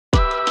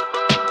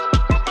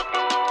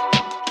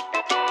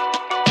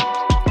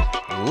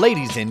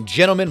Ladies and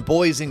gentlemen,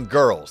 boys and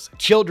girls,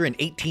 children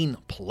 18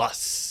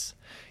 plus,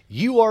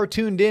 you are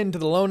tuned in to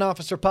the Loan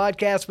Officer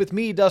Podcast with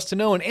me, Dustin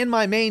Owen, and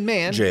my main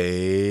man,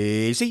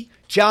 JC.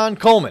 John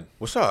Coleman.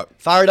 What's up?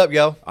 Fired up,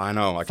 yo. I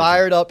know.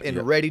 Fired up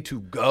and ready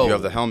to go. You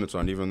have the helmets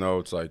on, even though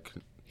it's like...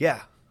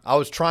 Yeah. I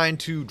was trying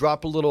to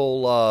drop a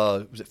little,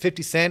 was it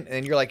 50 Cent?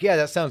 And you're like, yeah,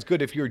 that sounds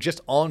good if you were just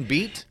on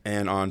beat.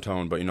 And on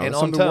tone. But, And there's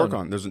something to work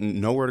on. There's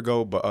nowhere to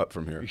go but up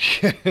from here.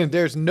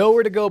 There's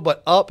nowhere to go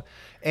but up.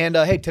 And,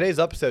 hey, today's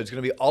episode is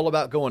going to be all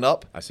about going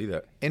up. I see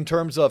that. In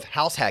terms of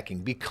house hacking,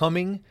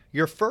 becoming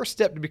your first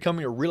step to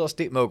becoming a real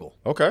estate mogul.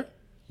 Okay.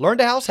 Learn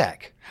to house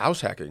hack.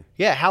 House hacking.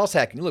 Yeah, house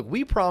hacking. Look,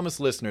 we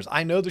promise listeners,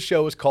 I know the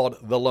show is called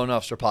The Loan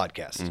Officer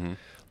Podcast. Mm-hmm.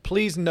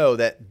 Please know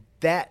that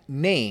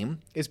name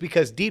is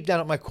because deep down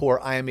at my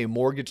core, I am a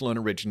mortgage loan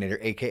originator,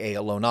 a.k.a.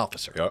 a loan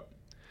officer. Yep.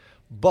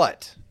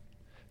 But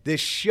this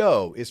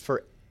show is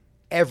for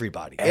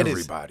everybody.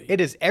 Everybody.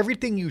 It is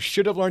everything you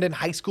should have learned in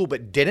high school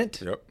but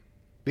didn't. Yep.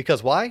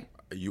 Because why?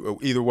 You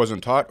either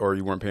wasn't taught or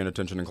you weren't paying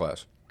attention in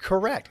class.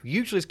 Correct.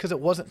 Usually it's because it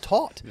wasn't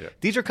taught. Yeah.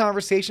 These are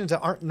conversations that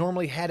aren't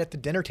normally had at the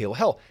dinner table.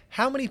 Hell,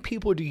 how many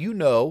people do you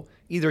know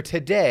either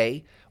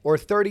today or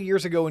 30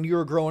 years ago when you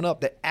were growing up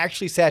that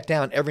actually sat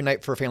down every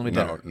night for a family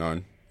dinner? No,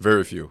 none.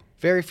 Very few.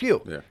 Very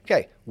few. Yeah.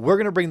 Okay, we're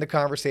going to bring the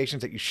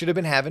conversations that you should have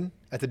been having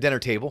at the dinner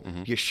table.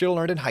 Mm-hmm. You should have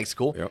learned in high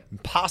school. Yep.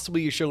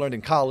 Possibly you should have learned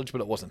in college,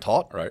 but it wasn't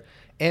taught. Right.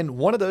 And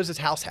one of those is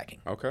house hacking.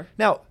 Okay.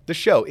 Now, the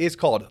show is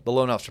called The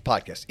Loan Officer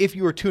Podcast. If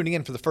you are tuning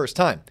in for the first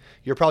time,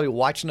 you're probably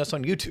watching us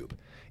on YouTube.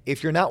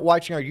 If you're not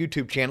watching our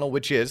YouTube channel,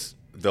 which is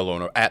at the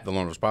Loan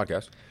Officer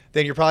Podcast,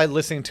 then you're probably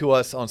listening to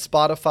us on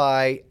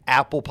Spotify,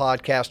 Apple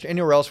Podcast, or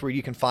anywhere else where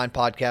you can find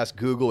podcasts,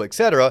 Google,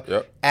 etc.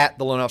 Yep. At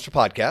The Loan Officer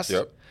Podcast.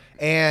 Yep.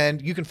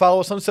 And you can follow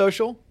us on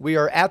social. We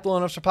are at The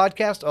Loan Officer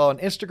Podcast on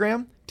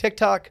Instagram,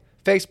 TikTok,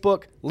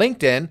 Facebook,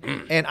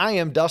 LinkedIn, and I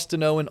am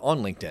Dustin Owen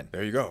on LinkedIn.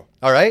 there you go.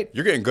 All right?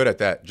 You're getting good at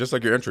that. Just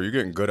like your intro, you're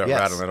getting good at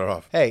rattling it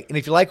off. Hey, and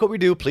if you like what we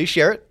do, please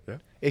share it. Yeah.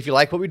 If you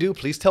like what we do,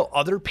 please tell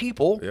other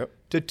people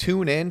to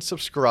tune in,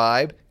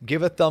 subscribe,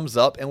 give a thumbs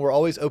up, and we're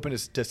always open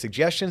to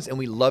suggestions, and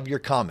we love your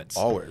comments.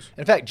 Always.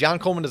 In fact, John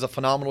Coleman does a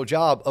phenomenal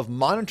job of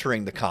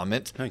monitoring the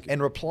comments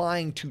and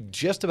replying to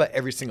just about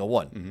every single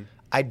one. Mm-hmm.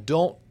 I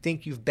don't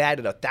think you've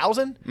batted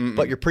 1,000,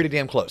 but you're pretty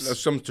damn close. There's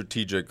some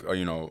strategic,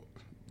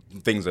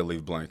 things that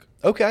leave blank.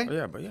 Okay.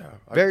 Yeah.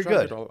 Very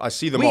good. I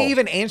see them all. We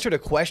even answered a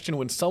question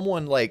when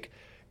someone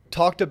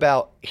talked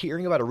about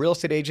hearing about a real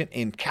estate agent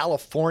in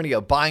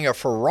California buying a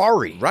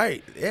Ferrari.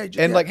 Right. Yeah.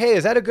 Hey,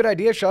 is that a good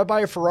idea? Should I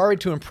buy a Ferrari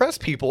to impress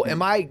people? And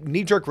my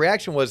knee-jerk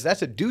reaction was,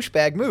 that's a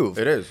douchebag move.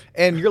 It is.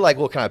 And you're like,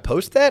 well, can I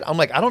post that? I'm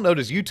like, I don't know.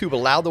 Does YouTube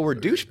allow the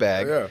word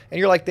douchebag? Yeah. And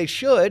you're like, they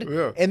should.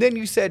 Yeah. And then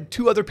you said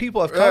two other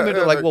people have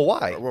commented, well,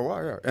 why? Well,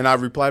 why? Yeah. And I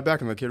replied back,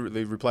 and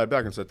they replied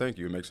back and said, thank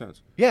you. It makes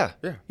sense. Yeah.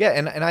 Yeah. Yeah.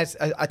 And I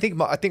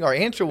think our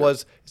answer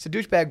was, it's a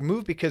douchebag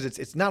move because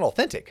it's not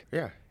authentic.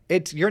 Yeah.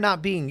 You're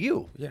not being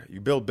you. Yeah,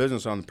 you build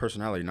business on the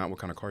personality, not what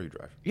kind of car you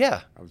drive.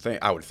 Yeah.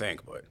 I would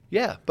think, but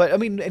yeah. But I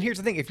mean, and here's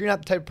the thing: if you're not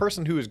the type of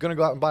person who is going to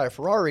go out and buy a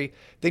Ferrari,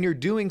 then you're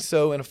doing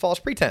so in a false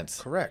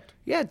pretense. correct.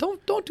 Yeah.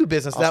 Don't do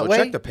business Also, that way.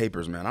 check the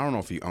papers, man. I don't know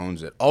if he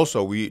owns it.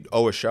 Also, we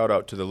owe a shout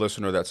out to the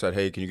listener that said,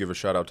 "Hey, can you give a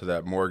shout out to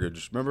that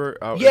mortgage?" Remember?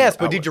 Yes,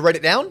 but did you write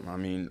it down? I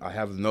mean, I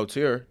have the notes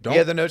here. You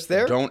have the notes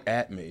there? Don't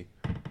at me.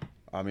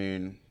 I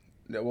mean,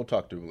 we'll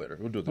talk through it later.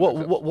 We'll do it.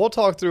 We'll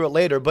talk through it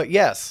later. But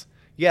yes,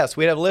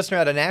 we have a listener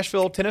out of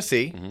Nashville,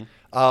 Tennessee,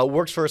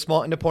 works for a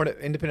small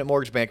independent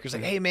mortgage banker. He's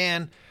like, hey,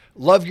 man,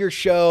 love your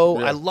show.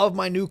 Yeah. I love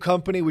my new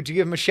company. Would you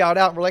give him a shout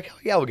out? And we're like, oh,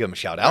 yeah, we'll give him a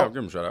shout out. Yeah, I'll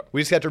give him a shout out.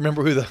 We just have to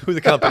remember who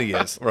the company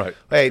is. Right.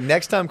 Hey,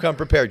 next time come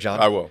prepared,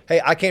 John. I will.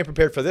 Hey, I came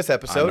prepared for this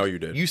episode. I know you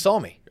did. You saw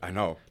me. I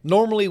know.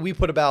 Normally, we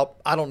put about,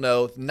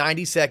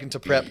 90 seconds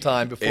of prep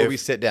time before we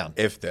sit down.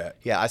 If that.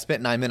 Yeah, I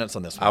spent 9 minutes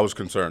on this one. I was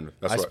concerned.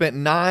 I spent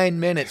 9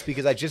 minutes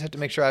because I just have to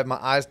make sure I have my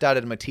I's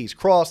dotted and my T's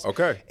crossed.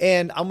 Okay.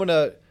 And I'm going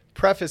to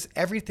preface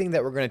everything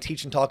that we're going to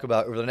teach and talk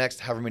about over the next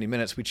however many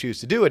minutes we choose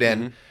to do it in.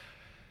 Mm-hmm.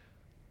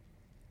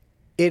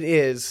 It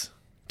is,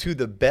 to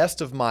the best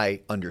of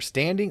my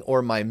understanding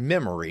or my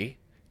memory,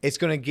 it's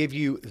going to give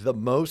you the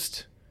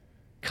most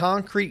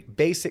concrete,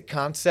 basic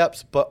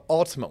concepts, but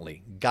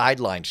ultimately,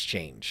 guidelines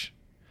change.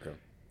 Okay.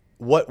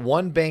 What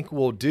one bank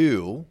will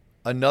do,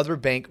 another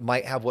bank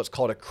might have what's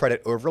called a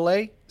credit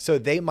overlay. So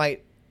they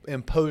might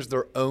impose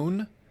their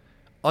own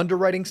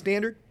underwriting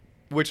standard,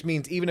 which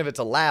means even if it's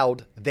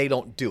allowed, they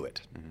don't do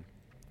it. Mm-hmm.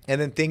 And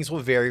then things will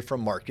vary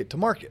from market to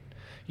market.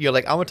 I'm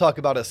going to talk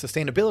about a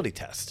sustainability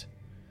test.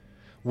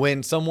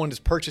 When someone is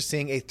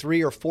purchasing a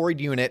 3 or 4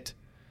 unit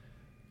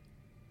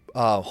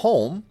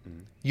home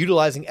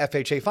utilizing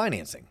FHA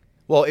financing.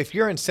 Well, if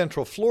you're in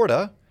Central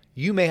Florida,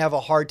 you may have a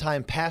hard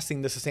time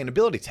passing the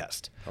sustainability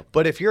test. Okay.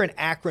 But if you're in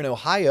Akron,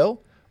 Ohio,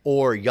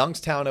 or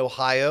Youngstown,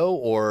 Ohio,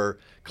 or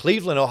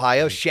Cleveland,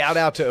 Ohio, shout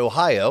out to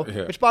Ohio,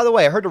 which, by the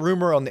way, I heard a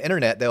rumor on the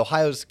internet that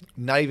Ohio's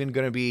not even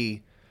going to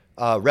be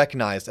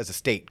recognized as a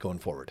state going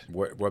forward.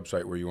 What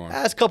website were you on?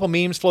 There's a couple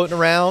memes floating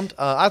around.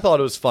 I thought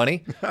it was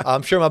funny.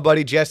 I'm sure my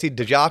buddy Jesse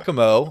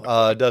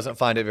DiGiacomo doesn't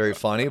find it very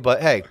funny,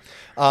 but hey.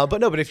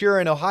 But if you're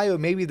in Ohio,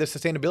 maybe the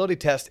sustainability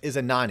test is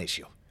a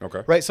non-issue.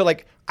 Okay. Right? So,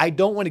 like, I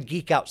don't want to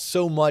geek out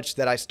so much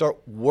that I start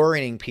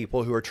worrying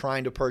people who are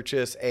trying to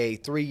purchase a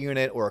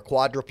 3-unit or a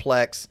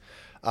quadruplex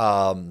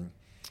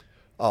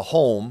a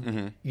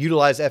home,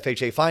 utilize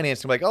FHA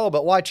financing, like, oh,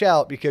 but watch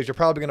out because you're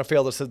probably going to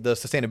fail the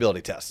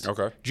sustainability test.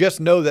 Okay. Just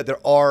know that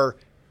there are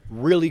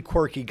really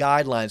quirky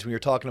guidelines when you're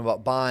talking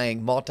about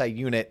buying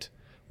multi-unit,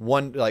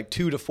 2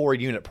 to 4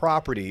 unit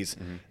properties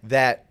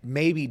that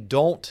maybe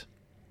don't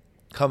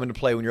come into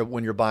play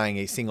when you're buying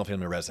a single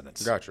family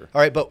residence. Gotcha. All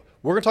right, but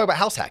we're going to talk about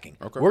house hacking.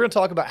 Okay. We're going to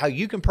talk about how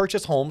you can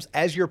purchase homes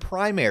as your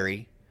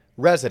primary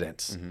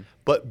residence,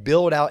 but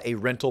build out a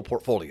rental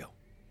portfolio.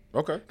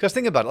 Okay. Because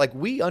think about it, like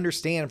we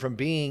understand from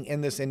being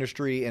in this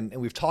industry, and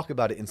we've talked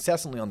about it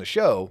incessantly on the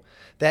show,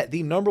 that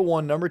the number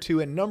 1, number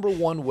 2, and number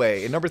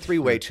 3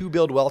 way to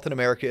build wealth in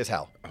America is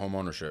how? Home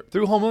ownership.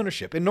 Through home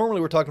ownership. And normally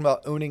we're talking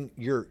about owning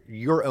your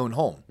own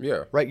home.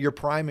 Yeah. Right? Your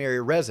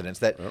primary residence.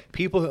 That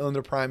people who own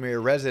their primary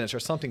residence are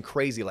something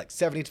crazy like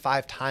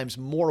 75 times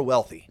more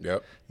wealthy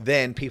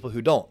than people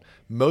who don't.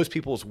 Most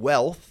people's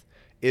wealth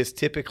is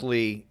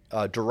typically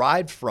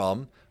derived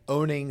from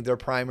owning their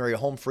primary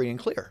home free and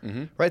clear.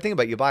 Right? Think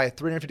about it. You buy a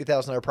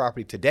 $350,000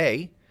 property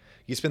today.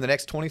 You spend the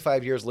next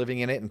 25 years living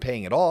in it and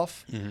paying it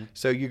off.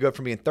 So you go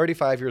from being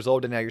 35 years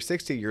old to now you're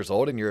 60 years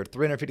old, and your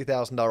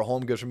 $350,000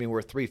 home goes from being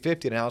worth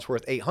 $350 to now it's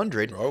worth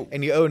 $800,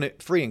 and you own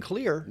it free and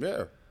clear.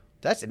 Yeah.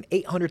 That's an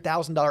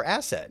 $800,000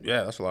 asset.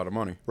 Yeah, that's a lot of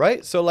money.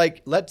 Right? So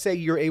like, let's say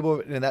you're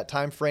able in that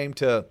time frame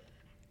to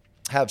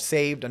have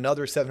saved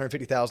another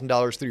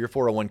 $750,000 through your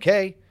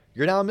 401k.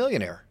 You're now a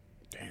millionaire.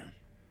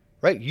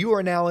 Right? You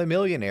are now a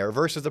millionaire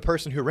versus the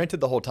person who rented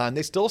the whole time.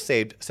 They still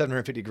saved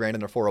 $750,000 in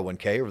their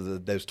 401k over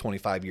those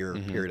 25-year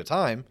period of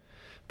time,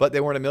 but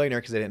they weren't a millionaire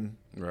because they didn't.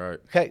 Right.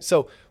 Okay,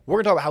 so we're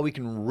going to talk about how we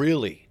can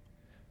really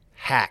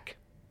hack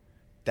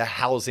the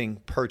housing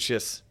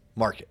purchase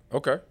market.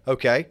 Okay.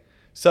 Okay?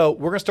 So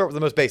we're going to start with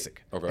the most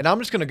basic. Okay. And I'm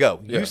just going to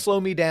go. Yeah. You slow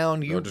me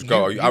down. You just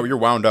go. You're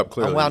wound up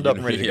clearly. I'm wound up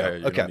and ready to go.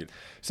 You Okay.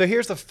 So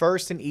here's the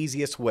first and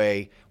easiest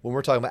way when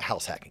we're talking about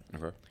house hacking.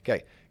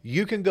 Okay.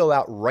 You can go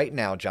out right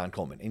now, John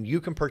Coleman, and you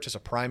can purchase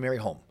a primary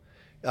home.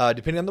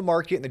 Depending on the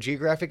market and the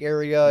geographic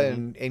area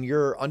and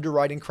your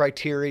underwriting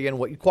criteria and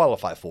what you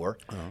qualify for,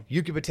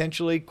 you could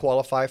potentially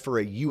qualify for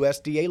a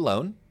USDA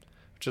loan,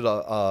 which is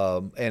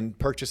and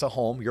purchase a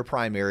home, your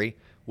primary,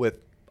 with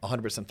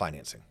 100%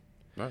 financing.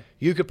 Right.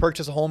 You could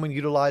purchase a home and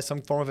utilize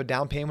some form of a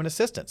down payment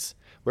assistance,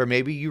 where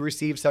maybe you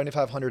received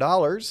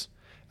 $7,500.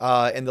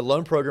 And the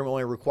loan program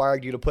only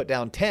required you to put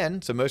down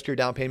 10, so most of your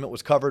down payment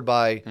was covered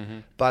by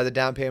the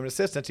down payment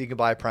assistance. You can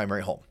buy a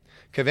primary home.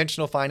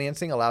 Conventional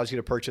financing allows you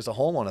to purchase a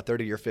home on a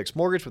 30-year fixed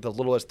mortgage with as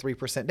little as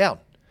 3% down.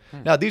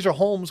 Now, these are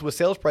homes with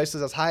sales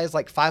prices as high as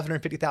like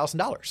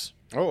 $550,000.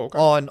 Oh, okay.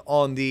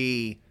 On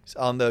the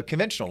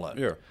conventional loan.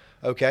 Yeah.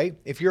 Okay.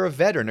 If you're a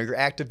veteran or you're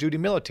active duty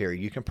military,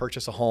 you can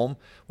purchase a home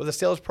with a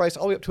sales price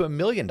all the way up to $1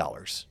 million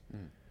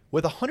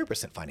with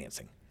 100%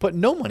 financing. Put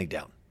no money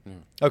down.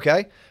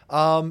 Okay.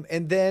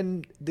 And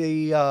then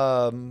the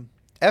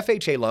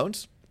FHA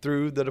loans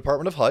through the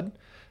Department of HUD.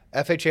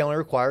 FHA only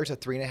requires a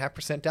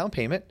 3.5% down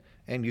payment,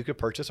 and you could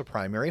purchase a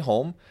primary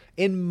home.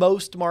 In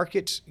most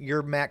markets,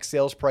 your max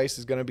sales price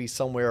is going to be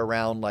somewhere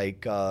around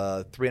like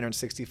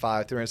 $365,000,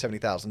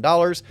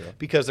 $370,000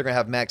 because they're going to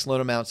have max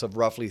loan amounts of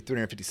roughly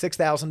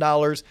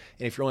 $356,000.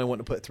 And if you're only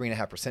wanting to put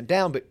 3.5%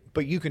 down,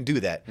 but you can do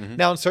that.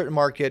 Now, in certain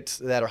markets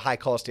that are high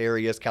cost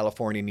areas,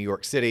 California, New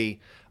York City,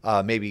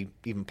 maybe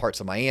even parts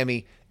of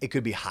Miami, it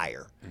could be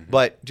higher.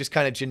 But just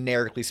kind of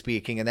generically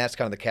speaking, and that's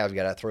kind of the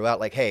caveat I throw out,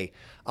 like, hey,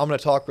 I'm going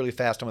to talk really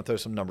fast. I'm going to throw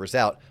some numbers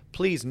out.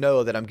 Please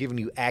know that I'm giving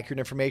you accurate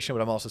information,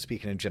 but I'm also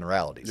speaking in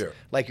generalities. Yeah.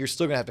 Like, you're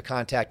still going to have to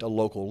contact a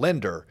local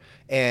lender,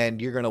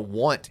 and you're going to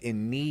want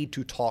and need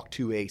to talk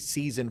to a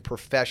seasoned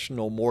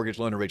professional mortgage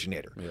loan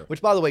originator. Yeah.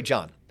 Which, by the way,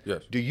 John,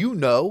 Yes. do you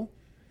know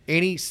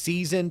any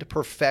seasoned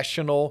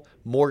professional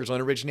mortgage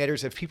loan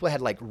originators, if people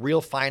had like real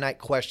finite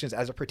questions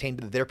as it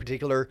pertained to their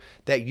particular,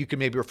 that you could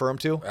maybe refer them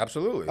to?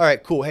 Absolutely. All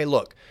right, cool. Hey,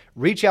 look,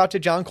 reach out to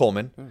John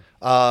Coleman.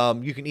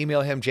 You can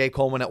email him,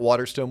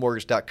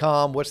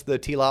 jcoleman@waterstonemortgage.com. What's the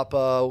TLOP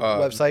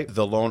website?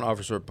 The Loan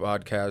Officer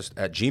Podcast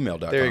at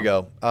gmail.com. There you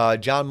go.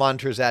 John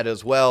monitors that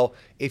as well.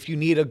 If you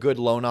need a good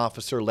loan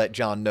officer, let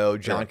John know.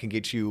 John can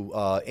get you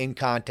in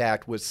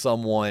contact with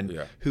someone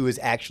who is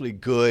actually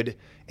good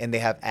and they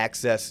have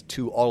access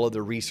to all of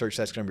the research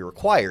that's going to be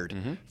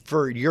required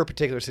for your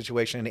particular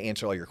situation and to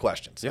answer all your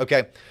questions.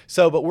 Okay.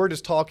 So, but we're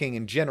just talking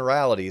in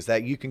generalities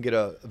that you can get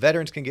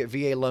veterans can get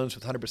VA loans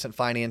with 100%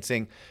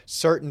 financing.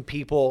 Certain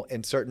people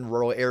in certain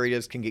rural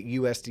areas can get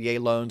USDA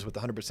loans with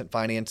 100%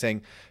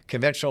 financing.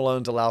 Conventional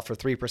loans allow for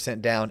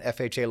 3% down.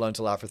 FHA loans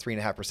allow for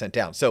 3.5%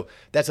 down. So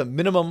that's a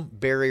minimum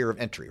barrier of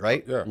entry,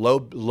 right? Yeah.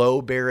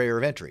 Low barrier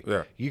of entry.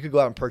 Yeah. You could go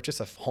out and purchase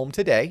a home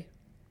today,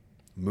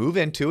 move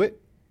into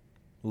it,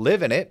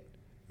 live in it,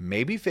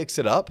 maybe fix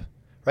it up,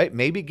 right?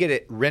 Maybe get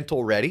it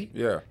rental ready.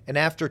 Yeah. And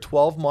after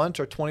 12 months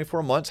or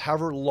 24 months,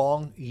 however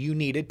long you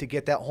needed to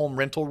get that home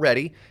rental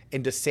ready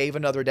and to save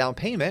another down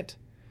payment,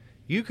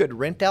 you could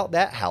rent out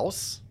that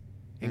house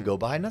and go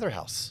buy another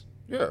house.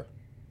 Yeah.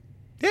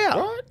 Yeah.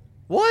 What?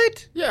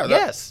 What? Yeah.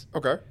 Yes.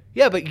 Okay.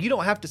 Yeah, but you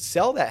don't have to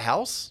sell that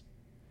house.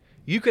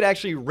 You could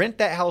actually rent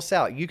that house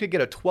out. You could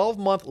get a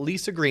 12-month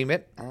lease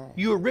agreement.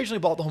 You originally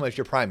bought the home as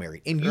your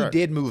primary, and you Right.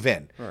 did move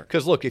in. Right.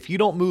 Because look, if you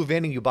don't move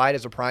in and you buy it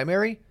as a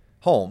primary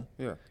home,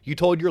 Yeah. you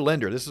told your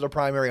lender this is a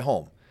primary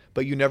home,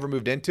 but you never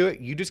moved into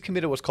it, you just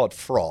committed what's called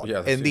fraud.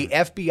 Yeah, And the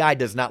FBI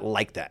does not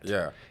like that.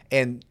 Yeah.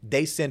 And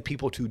they send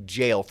people to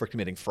jail for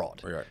committing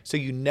fraud. Right. So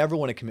you never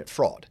want to commit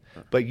fraud.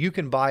 But you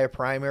can buy a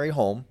primary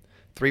home,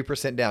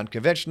 3% down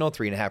conventional,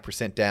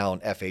 3.5% down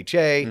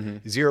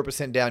FHA,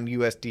 0% down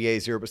USDA,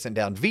 0%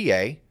 down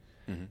VA.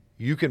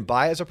 You can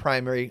buy as a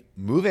primary,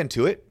 move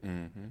into it,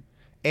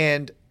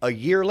 and a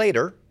year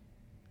later,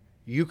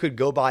 you could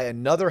go buy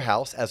another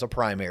house as a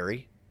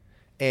primary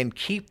and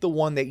keep the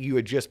one that you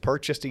had just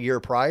purchased a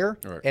year prior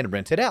Right. and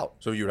rent it out.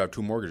 So you would have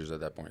 2 mortgages at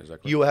that point. Is that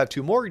correct? You will have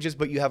 2 mortgages,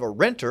 but you have a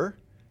renter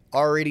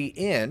already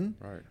in,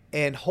 Right.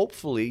 and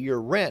hopefully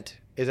your rent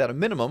is at a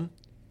minimum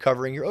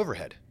covering your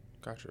overhead.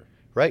 Gotcha.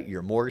 Right?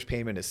 Your mortgage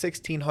payment is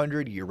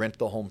 $1,600. You rent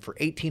the home for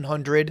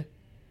 $1,800.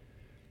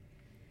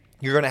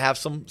 You're going to have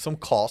some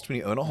cost when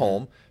you own a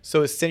home.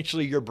 So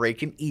essentially, you're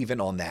breaking even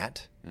on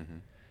that.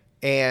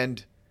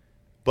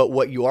 But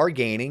what you are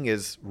gaining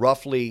is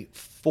roughly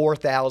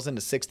 $4,000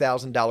 to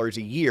 $6,000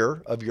 a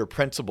year of your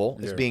principal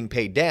is Yeah. being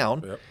paid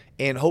down. Yep.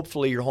 And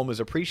hopefully your home is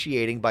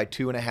appreciating by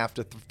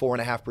 2.5% to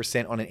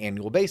 4.5% on an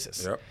annual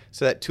basis. Yep.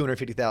 So that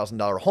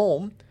 $250,000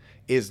 home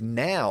is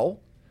now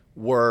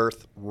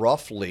worth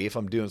roughly, if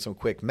I'm doing some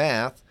quick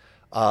math,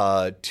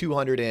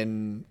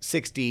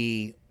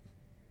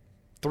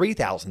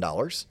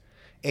 $263,000,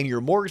 and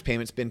your mortgage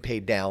payment's been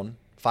paid down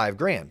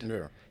 $5,000.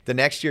 Yeah. The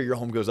next year, your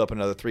home goes up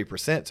another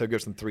 3%, so it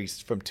goes from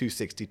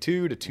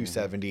 262 to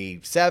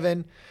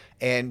 277,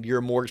 and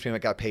your mortgage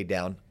payment got paid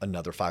down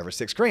another $5,000 or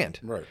 $6,000.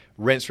 Right.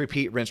 Rinse,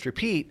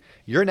 repeat.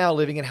 You're now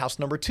living in house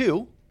number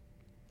 2,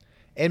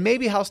 and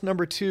maybe house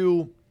number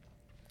 2,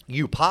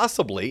 you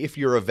possibly, if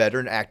you're a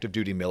veteran, active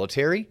duty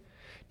military,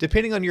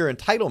 depending on your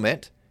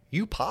entitlement,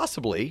 you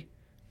possibly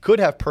could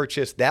have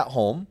purchased that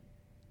home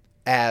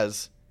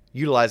as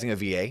utilizing a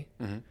VA.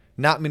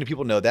 Not many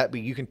people know that, but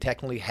you can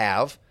technically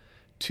have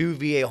 2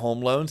 VA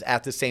home loans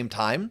at the same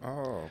time.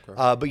 Oh,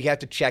 okay. But you have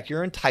to check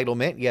your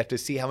entitlement. You have to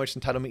see how much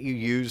entitlement you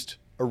used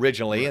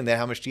originally and then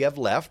how much do you have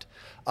left.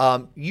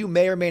 You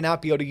may or may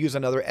not be able to use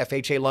another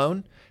FHA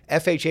loan.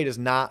 FHA does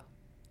not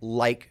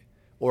like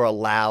or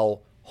allow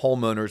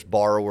homeowners,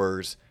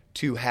 borrowers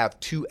to have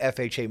 2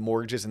 FHA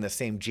mortgages in the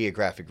same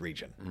geographic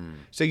region.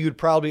 So you'd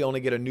probably only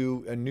get a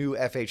new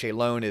FHA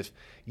loan if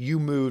you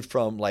moved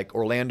from like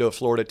Orlando,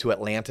 Florida to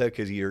Atlanta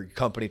because your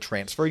company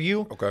transferred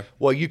you. Okay.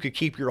 Well, you could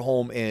keep your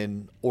home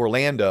in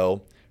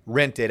Orlando,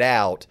 rent it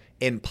out,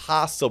 and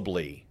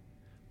possibly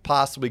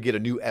get a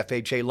new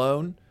FHA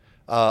loan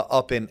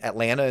up in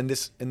Atlanta in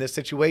this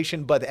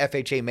situation. But the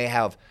FHA may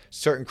have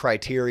certain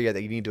criteria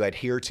that you need to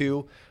adhere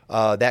to.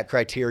 That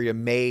criteria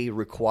may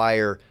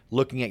require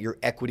looking at your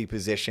equity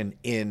position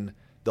in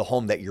the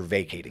home that you're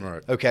vacating.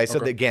 Right. Okay. So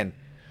Okay. again,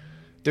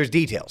 there's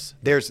details.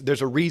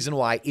 There's a reason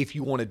why if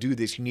you want to do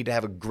this, you need to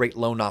have a great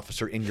loan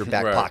officer in your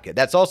back Right. pocket.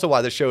 That's also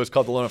why the show is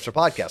called the Loan Officer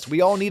Podcast.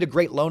 We all need a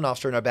great loan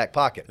officer in our back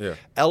pocket. Yeah.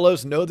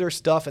 LOs know their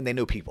stuff and they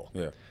know people.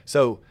 Yeah.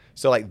 So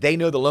like they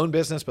know the loan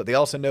business, but they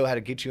also know how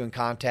to get you in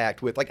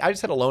contact with, like I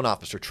just had a loan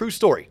officer, true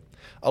story,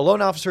 a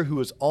loan officer who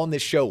was on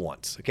this show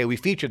once. Okay. We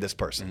featured this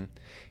person.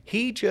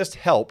 He just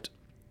helped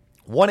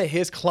one of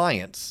his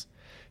clients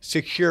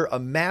secure a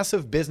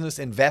massive business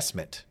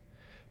investment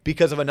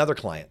because of another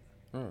client.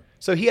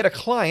 So he had a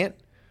client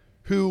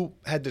who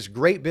had this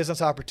great business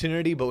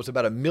opportunity, but was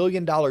about $1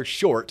 million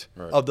short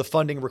of the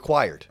funding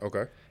required.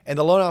 Okay. And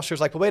the loan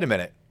officer's like, well, wait a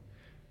minute.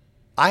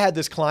 I had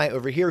this client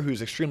over here who's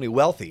extremely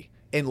wealthy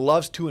and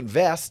loves to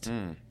invest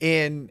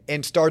in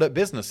startup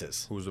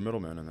businesses. Who's the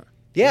middleman in that?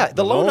 Yeah,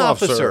 the loan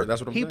officer.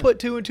 That's what I'm he saying. put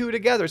 2 and 2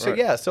 together. So Right.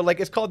 yeah, so like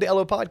it's called the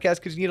LO Podcast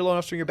because you need a loan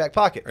officer in your back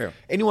pocket. Yeah.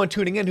 Anyone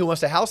tuning in who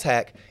wants to house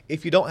hack,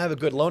 if you don't have a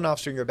good loan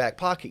officer in your back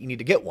pocket, you need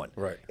to get one.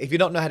 Right. If you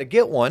don't know how to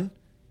get one,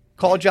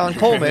 call John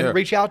Coleman, Yeah.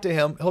 reach out to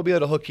him. He'll be able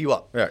to hook you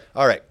up. Yeah.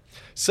 All right.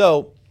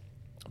 So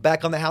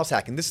back on the house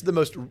hacking. This is the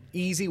most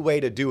easy way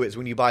to do it is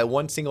when you buy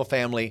one single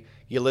family,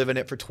 you live in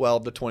it for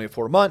 12 to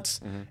 24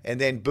 months,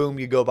 and then boom,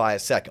 you go buy a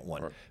second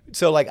one. Right.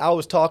 So like I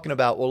was talking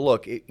about, well,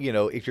 look,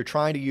 if you're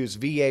trying to use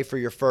VA for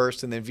your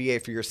first and then VA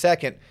for your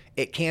second,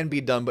 it can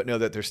be done, but know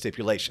that there's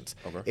stipulations.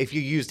 Okay. If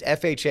you used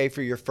FHA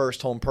for your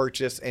first home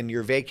purchase and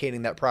you're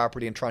vacating that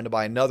property and trying to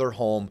buy another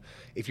home,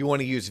 if you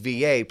want to use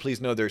VA, please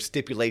know there's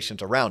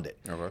stipulations around it.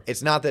 Okay.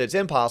 It's not that it's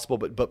impossible,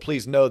 but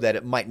please know that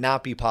it might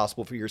not be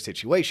possible for your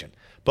situation.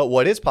 But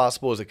what is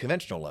possible is a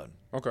conventional loan.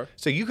 Okay.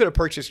 So you could have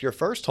purchased your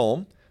first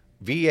home,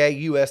 VA,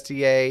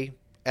 USDA,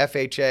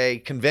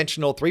 FHA,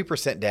 conventional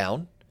 3%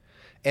 down,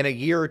 and a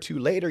year or two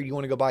later you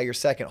want to go buy your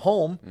second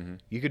home,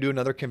 you could do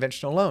another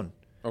conventional loan.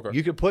 Okay.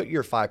 You could put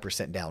your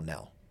 5% down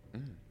now.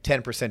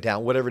 10%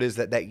 down, whatever it is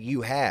that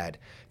you had.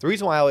 The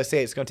reason why I always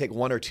say it's going to take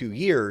 1 or 2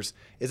 years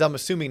is I'm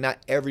assuming not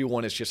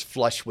everyone is just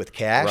flush with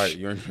cash.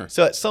 Right.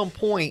 So at some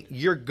point,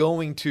 you're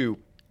going to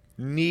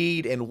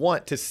need and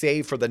want to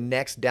save for the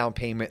next down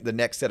payment, the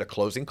next set of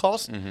closing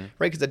costs, right?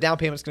 Because the down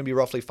payment is going to be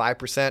roughly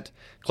 5%,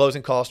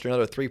 closing costs are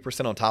another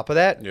 3% on top of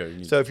that. Yeah,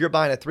 so if you're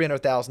buying a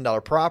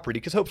 $300,000 property,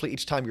 because hopefully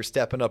each time you're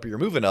stepping up or you're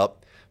moving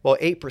up, well,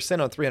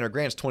 8% on 300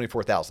 grand is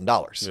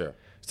 $24,000. Yeah.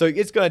 So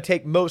it's going to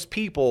take most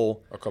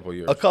people a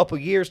couple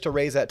years to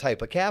raise that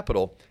type of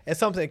capital. And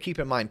something to keep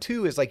in mind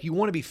too is like you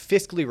want to be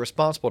fiscally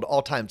responsible at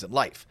all times in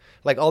life.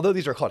 Like although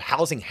these are called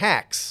housing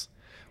hacks,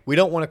 we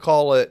don't want to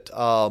call it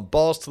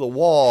balls to the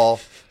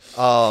wall,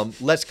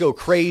 let's go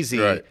crazy,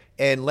 right.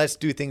 and let's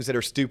do things that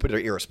are stupid or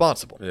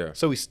irresponsible. Yeah.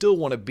 So we still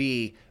want to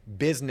be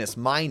business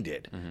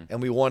minded,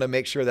 and we want to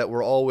make sure that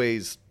we're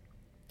always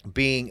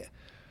being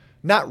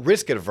not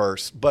risk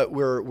adverse, but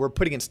we're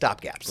putting in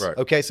stopgaps. Right.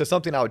 Okay, so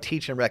something I would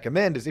teach and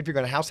recommend is if you're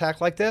going to house hack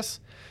like this,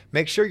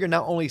 make sure you're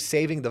not only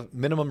saving the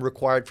minimum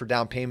required for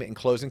down payment and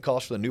closing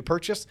costs for the new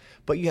purchase,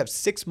 but you have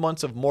 6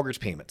 months of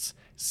mortgage payments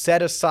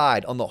set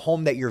aside on the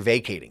home that you're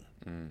vacating.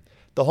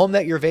 The home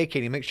that you're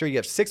vacating, make sure you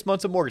have 6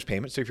 months of mortgage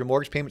payments. So if your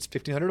mortgage payment's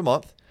 $1,500 a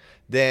month,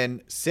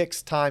 then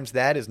 6 times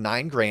that is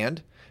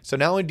 $9,000. So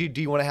not only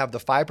do you want to have the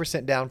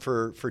 5% down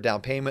for down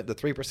payment, the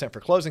 3%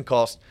 for closing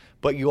costs,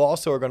 but you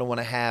also are going to want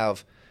to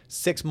have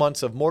 6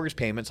 months of mortgage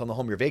payments on the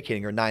home you're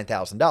vacating are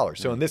 $9,000.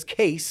 So in this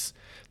case,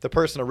 the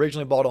person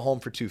originally bought a home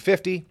for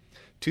 $250,000.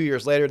 2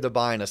 years later, they're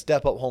buying a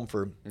step-up home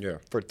for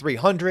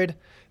 $300,000.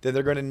 Then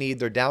they're going to need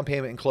their down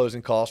payment and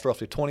closing costs,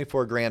 roughly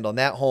 $24,000 on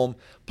that home.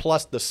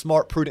 Plus, the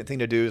smart, prudent thing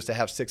to do is to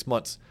have 6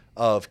 months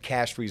of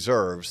cash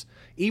reserves,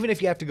 even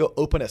if you have to go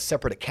open a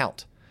separate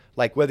account.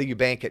 Like whether you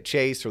bank at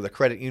Chase or the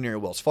credit union or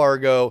Wells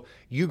Fargo,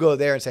 you go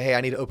there and say, hey,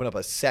 I need to open up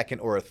a second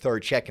or a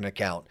third checking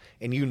account,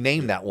 and you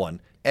name that one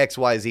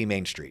XYZ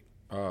Main Street.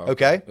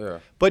 Okay? Yeah.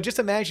 But just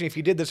imagine if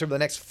you did this over the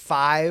next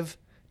 5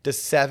 to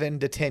 7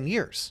 to 10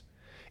 years.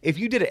 If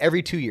you did it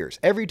every 2 years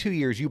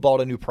you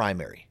bought a new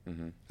primary.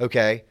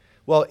 Okay?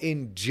 Well,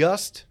 in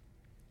just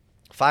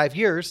 5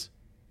 years,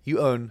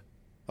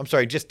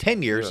 just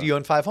 10 years, you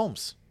own 5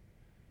 homes.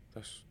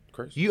 That's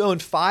crazy. You own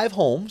 5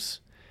 homes.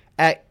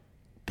 At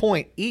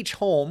point, each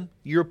home,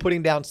 you're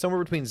putting down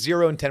somewhere between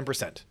 0 and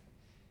 10%.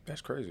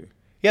 That's crazy.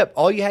 Yep.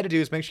 All you had to do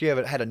is make sure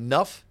you had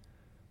enough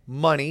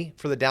money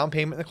for the down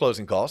payment and the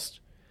closing cost.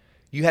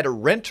 You had a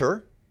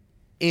renter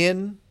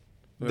in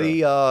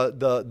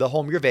the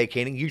home you're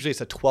vacating. Usually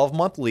it's a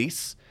 12-month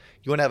lease.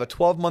 You want to have a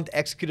 12-month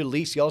executed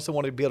lease. You also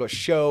want to be able to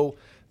show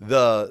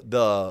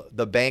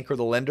the bank or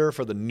the lender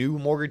for the new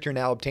mortgage you're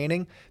now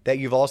obtaining that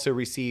you've also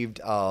received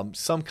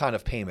some kind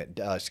of payment,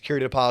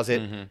 security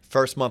deposit,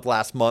 first month,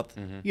 last month.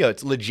 You know,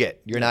 it's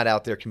legit. You're not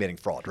out there committing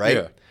fraud, right?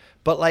 Yeah.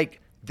 But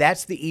like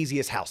that's the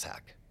easiest house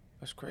hack.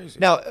 That's crazy.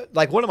 Now,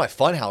 like one of my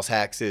fun house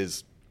hacks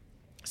is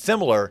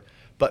similar,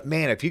 but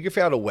man, if you could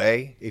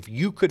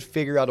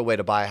figure out a way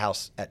to buy a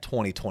house at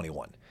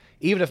 2021,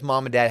 even if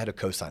mom and dad had a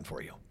cosign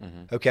for you.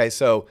 Okay,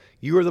 so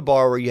you were the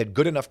borrower, you had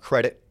good enough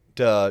credit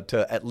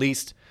to at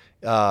least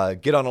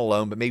get on a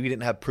loan, but maybe you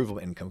didn't have proof of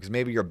income because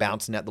maybe you're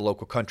bouncing at the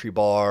local country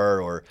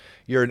bar or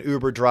you're an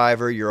Uber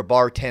driver, you're a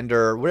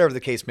bartender, whatever the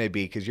case may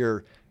be, because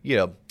you're,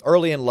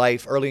 early in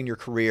life, early in your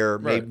career,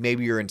 Right.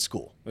 maybe you're in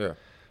school. Yeah.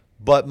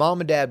 But mom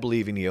and dad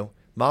believe in you.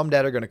 Mom and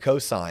dad are going to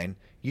co-sign.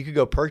 You could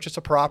go purchase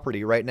a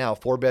property right now,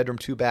 4-bedroom,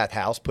 2-bath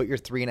house, put your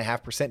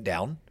 3.5%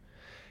 down,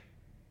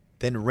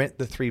 then rent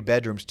the 3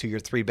 bedrooms to your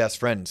 3 best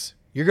friends.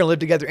 You're going to live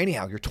together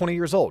anyhow. You're 20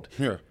 years old.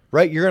 Yeah.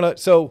 Right? You're going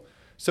to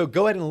so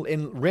go ahead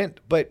and rent,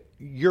 but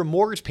your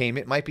mortgage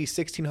payment might be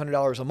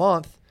 $1,600 a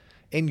month,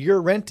 and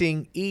you're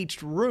renting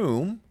each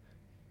room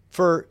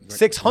for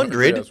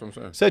 $600. Yeah, that's what I'm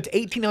saying. So it's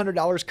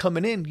 $1,800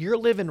 coming in. You're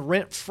living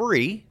rent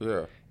free.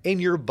 Yeah. And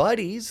your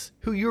buddies,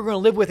 who you're going to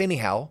live with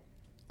anyhow,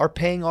 are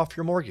paying off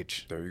your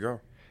mortgage. There you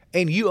go.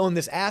 And you own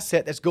this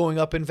asset that's going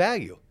up in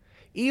value.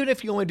 Even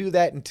if you only do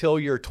that until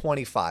you're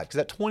 25, because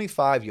at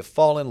 25, you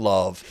fall in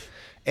love,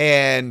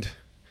 and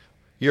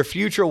your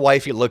future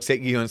wifey looks at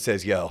you and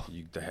says, yo,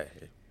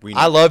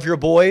 I love your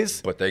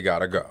boys, but they got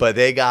to go. but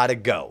they got to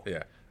go.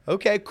 Yeah.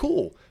 Okay,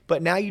 cool.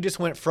 But now you just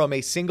went from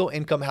a single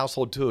income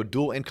household to a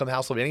dual income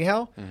household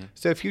anyhow.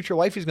 So future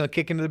wifey's going to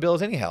kick into the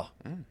bills anyhow.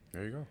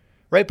 There you go.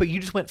 Right? But you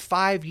just went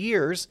 5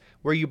 years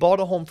where you bought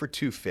a home for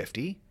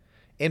 $250,000.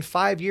 In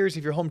 5 years,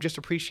 if your home just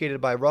appreciated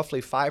by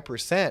roughly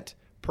 5%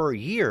 per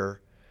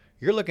year,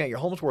 you're looking at your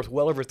home's worth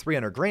well over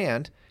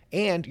 $300,000,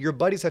 and your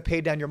buddies have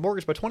paid down your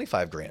mortgage by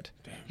 $25,000.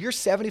 You're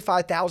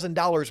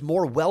 $75,000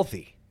 more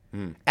wealthy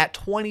at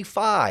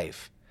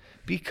 25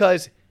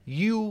 because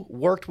you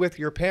worked with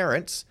your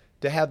parents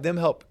to have them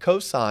help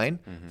co-sign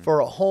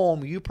for a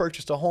home. You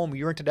purchased a home.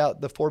 You rented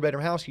out the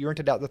 4-bedroom house. You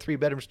rented out the 3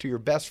 bedrooms to your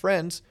best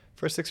friends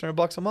for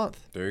 $600 a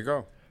month. There you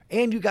go.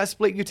 And you guys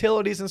split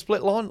utilities and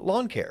split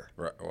lawn care.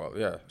 Right. Well,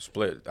 yeah,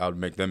 split. I would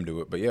make them do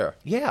it, but yeah.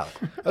 Yeah.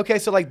 Okay.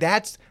 So like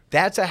that's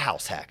a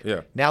house hack.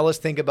 Yeah. Now let's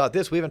think about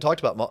this. We haven't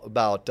talked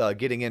about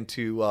getting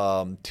into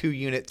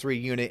 2-unit,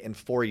 3-unit, and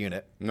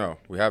 4-unit. No,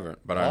 we haven't,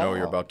 but I know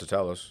you're about to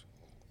tell us.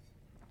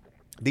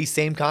 These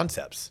same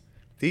concepts,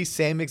 these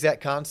same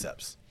exact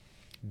concepts.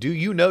 Do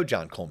you know,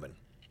 John Coleman,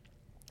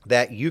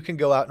 that you can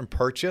go out and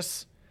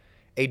purchase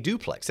a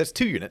duplex? That's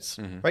 2 units,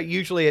 right?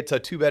 Usually it's a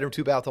 2-bedroom,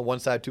 2-bath on one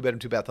side, 2-bedroom,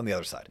 2-bath on the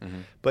other side.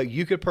 But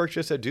you could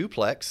purchase a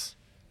duplex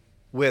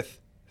with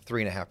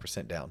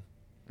 3.5% down.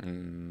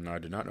 I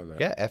did not know that.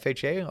 Yeah,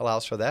 FHA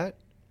allows for that,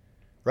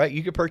 right?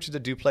 You could purchase a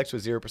duplex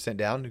with 0%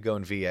 down to go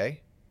in VA.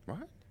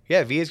 What?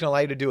 Yeah, VA is going to allow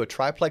you to do a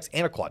triplex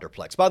and a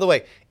quadruplex. By the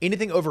way,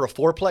 anything over a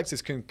fourplex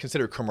is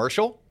considered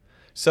commercial.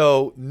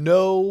 So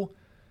no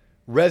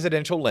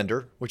residential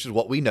lender, which is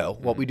what we know,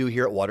 what we do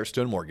here at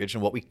Waterstone Mortgage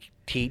and what we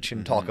teach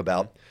and talk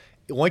about.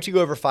 Once you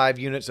go over 5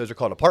 units, those are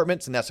called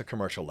apartments, and that's a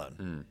commercial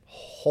loan.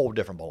 Whole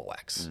different ball of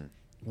wax.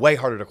 Way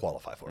harder to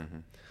qualify for.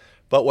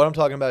 But what I'm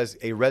talking about is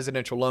a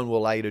residential loan will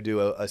allow you to do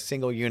a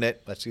single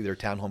unit. That's either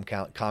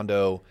townhome,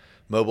 condo,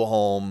 mobile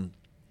home,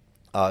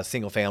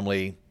 single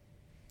family,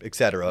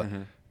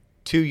 etc.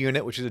 2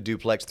 unit, which is a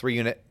duplex. 3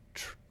 unit,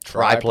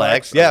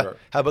 triplex. Yeah. Okay.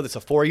 How about this?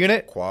 A 4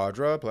 unit?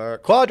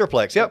 Quadruplex.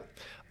 Quadruplex. Yep.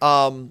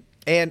 And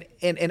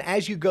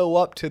as you go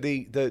up to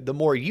the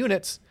more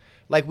units,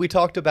 like we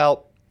talked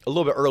about a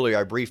little bit earlier,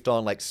 I briefed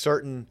on like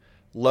certain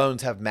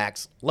loans have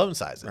max loan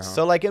sizes.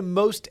 So like in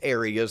most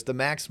areas, the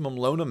maximum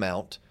loan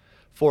amount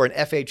for an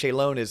FHA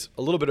loan is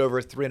a little bit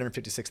over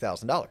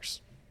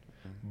 $356,000.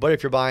 But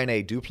if you're buying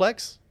a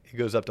duplex, it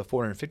goes up to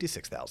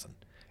 $456,000.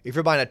 If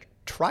you're buying a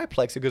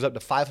triplex, it goes up to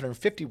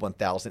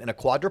 $551,000, and a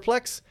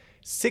quadruplex,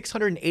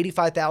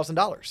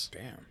 $685,000.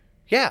 Damn.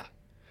 Yeah.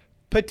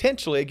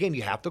 Potentially, again,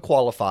 you have to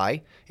qualify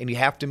and you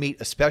have to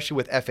meet, especially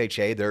with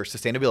FHA, their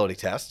sustainability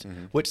test,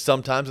 which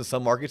sometimes in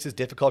some markets is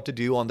difficult to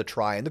do on the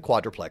tri and the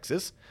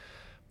quadruplexes.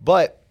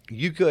 But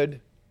you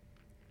could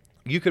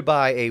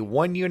buy a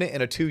 1 unit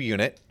and a 2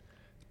 unit,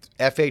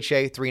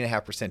 FHA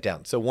 3.5%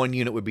 down. So 1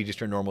 unit would be just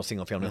your normal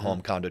single family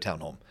home, condo,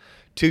 townhome.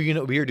 2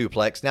 unit would be your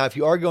duplex. Now, if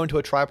you are going to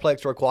a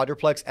triplex or a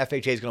quadruplex,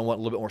 FHA is going to want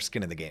a little bit more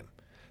skin in the game.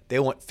 They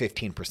want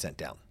 15%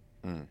 down.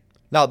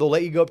 Now, they'll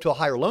let you go up to a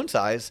higher loan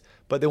size,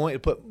 but they want you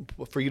to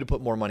for you to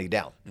put more money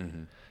down.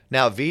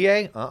 Now,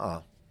 VA,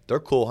 they're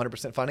cool,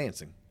 100%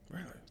 financing.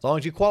 Really? As long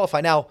as you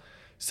qualify. Now,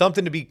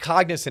 something to be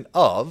cognizant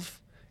of,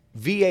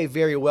 VA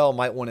very well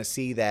might want to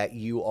see that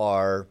you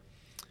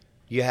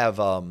have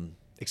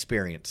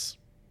experience.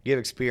 You have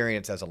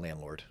experience as a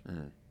landlord.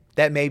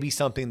 That may be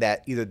something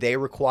that either they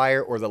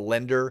require or the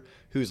lender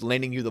who's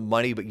lending you the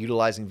money but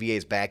utilizing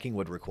VA's backing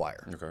would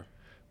require. Okay.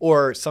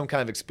 Or some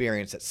kind of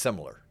experience that's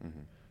similar.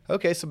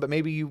 Okay, so but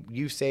maybe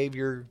you save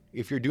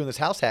if you're doing this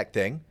house hack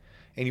thing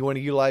and you want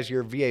to utilize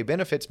your VA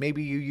benefits,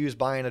 maybe you use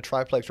buying a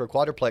triplex or a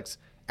quadruplex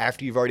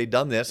after you've already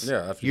done this,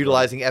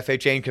 utilizing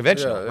FHA and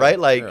conventional,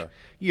 right?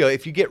 You know,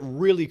 if you get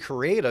really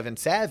creative and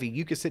savvy,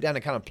 you can sit down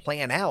and kind of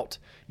plan out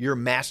your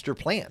master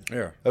plan.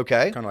 Yeah.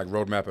 Okay. Kind of like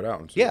roadmap it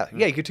out. Yeah.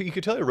 You could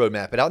totally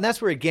roadmap it out. And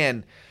that's where,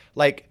 again,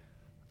 like,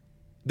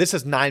 this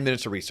is 9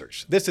 minutes of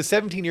research. This is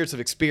 17 years of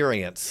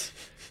experience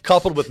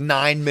coupled with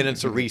 9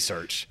 minutes of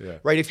research,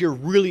 right? If you're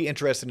really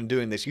interested in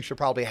doing this, you should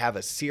probably have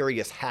a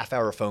serious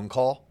half-hour phone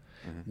call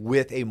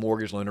with a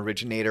mortgage loan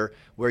originator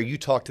where you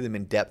talk to them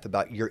in depth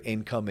about your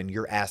income and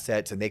your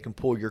assets, and they can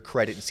pull your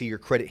credit and see your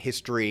credit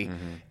history.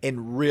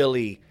 And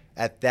really,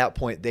 at that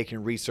point, they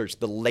can research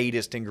the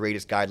latest and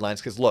greatest guidelines.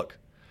 Because look,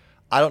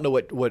 I don't know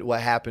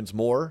what happens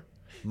more,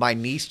 my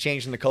niece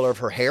changing the color of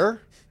her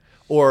hair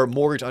or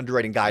mortgage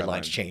underwriting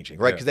guidelines changing,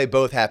 right? Because they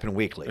both happen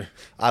weekly.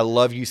 I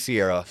love you,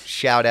 Sierra.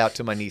 Shout out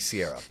to my niece,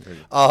 Sierra.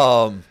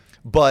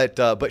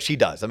 But she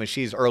does. I mean,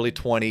 she's early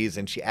 20s,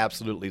 and she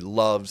absolutely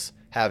loves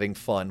having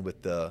fun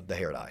with the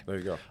hair dye. There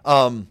you go.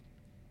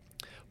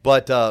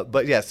 But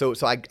yeah, so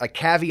I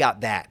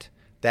caveat that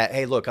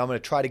hey, look, I'm going to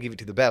try to give it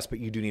to the best, but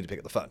you do need to pick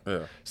up the phone.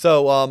 Yeah.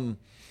 So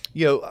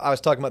you know, I was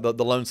talking about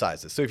the loan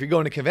sizes. So if you're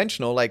going to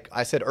conventional, like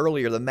I said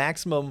earlier, the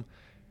maximum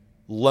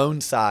loan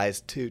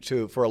size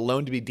for a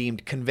loan to be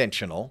deemed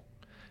conventional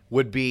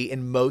would be,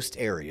 in most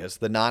areas,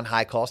 the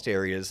non-high cost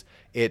areas,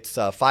 it's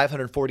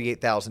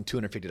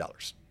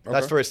 $548,250.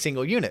 That's for a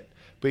single unit.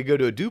 But you go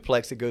to a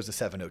duplex, it goes to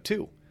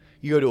 $702,000.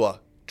 You go to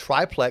a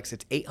triplex,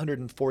 it's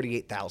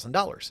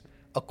 $848,000.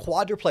 A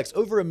quadruplex,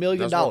 over $1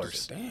 million.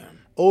 Damn.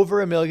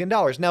 Over $1 million.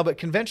 Now, but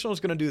conventional is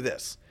going to do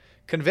this.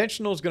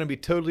 Conventional is going to be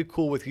totally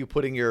cool with you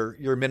putting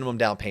your minimum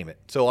down payment.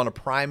 So on a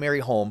primary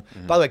home,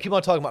 by the way, keep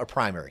on talking about a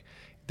primary.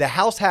 The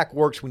house hack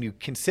works when you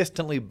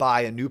consistently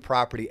buy a new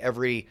property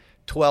every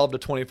 12 to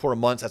 24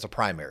 months as a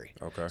primary.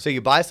 Okay. So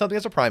you buy something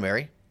as a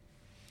primary.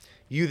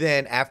 You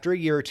then, after a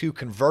year or two,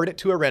 convert it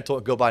to a rental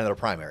and go buy another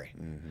primary.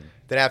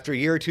 Then after a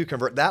year or two,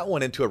 convert that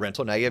one into a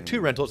rental. Now you have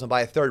 2 rentals and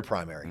buy a third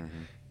primary.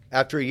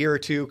 After a year or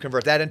two,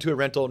 convert that into a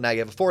rental. Now you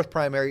have a fourth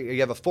primary.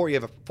 You have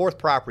a fourth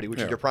property, which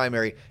is your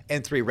primary,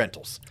 and 3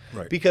 rentals.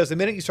 Right. Because the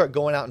minute you start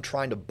going out and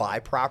trying to buy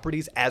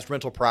properties as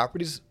rental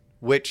properties,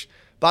 which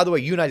By the way,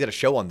 you and I did a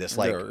show on this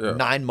like Yeah.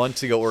 9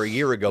 months ago or a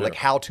year ago, like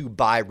how to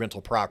buy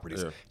rental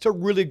properties. Yeah. It's a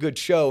really good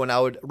show, and I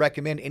would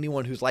recommend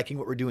anyone who's liking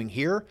what we're doing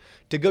here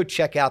to go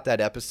check out that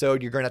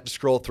episode. You're going to have to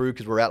scroll through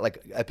because we're at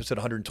like episode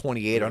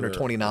 128,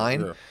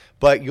 129,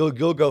 but you'll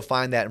go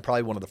find that, and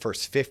probably one of the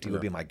first 50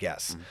 would be my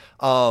guess.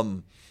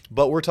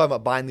 But we're talking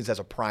about buying these as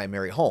a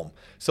primary home.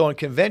 So on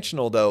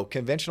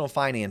conventional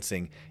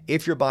financing,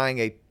 if you're buying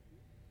a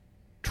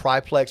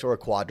triplex or a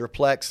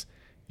quadruplex,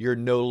 you're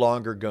no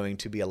longer going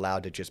to be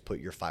allowed to just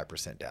put your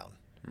 5% down.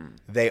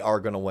 They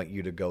are going to want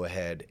you to go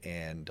ahead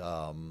and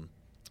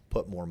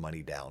put more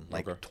money down,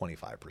 like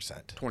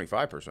 25%.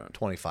 25%.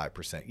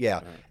 25%, yeah.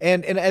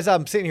 And as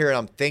I'm sitting here and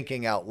I'm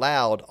thinking out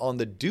loud, on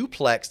the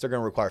duplex, they're going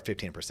to require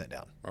 15%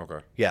 down. Okay.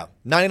 Yeah,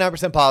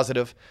 99%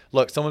 positive.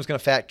 Look, someone's going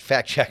to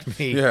fact check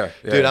me. Yeah.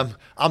 Dude,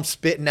 I'm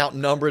spitting out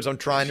numbers. I'm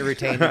trying to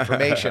retain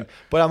information,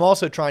 but I'm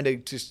also trying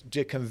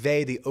to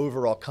convey the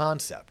overall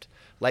concept.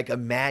 Like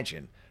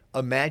imagine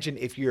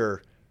if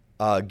you're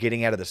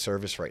getting out of the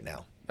service right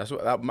now. That's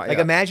what.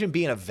 Imagine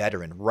being a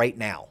veteran right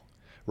now.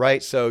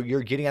 Right, so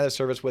you're getting out of the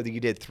service whether you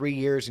did 3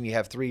 years and you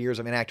have 3 years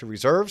of inactive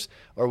reserves,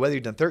 or whether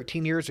you've done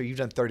 13 years or you've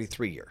done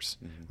 33 years,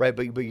 right?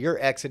 But you're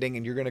exiting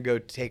and you're going to go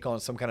take on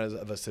some kind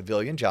of a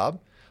civilian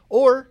job,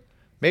 or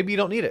maybe you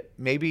don't need it.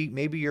 Maybe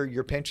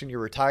your pension,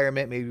 your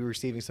retirement, maybe you're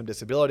receiving some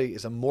disability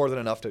is more than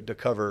enough to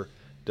cover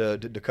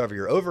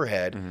your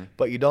overhead,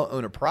 but you don't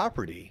own a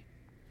property.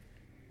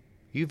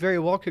 You very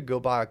well could go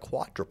buy a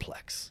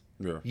quadruplex.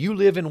 Yeah. You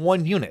live in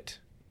one unit.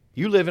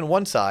 You live in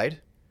one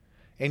side,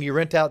 and you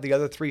rent out the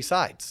other 3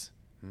 sides.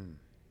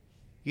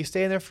 You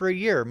stay in there for a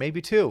year,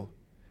 maybe 2.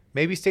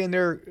 Maybe you stay in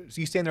there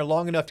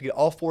long enough to get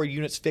all 4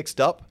 units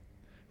fixed up,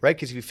 right?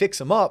 Because if you fix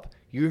them up,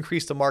 you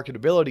increase the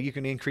marketability, you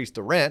can increase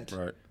the rent,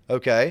 Right.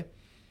 okay?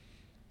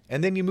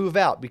 And then you move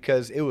out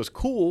because it was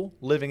cool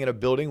living in a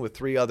building with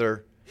 3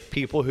 other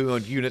people who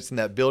owned units in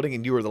that building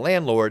and you were the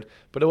landlord,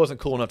 but it wasn't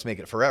cool enough to make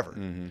it forever.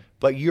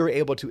 But you're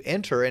able to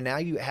enter, and now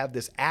you have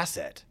this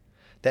asset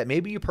that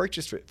maybe you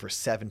purchased it for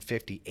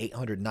 $750,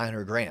 $800,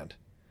 $900,000.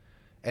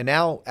 And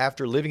now,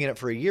 after living in it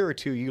for a year or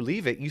 2, you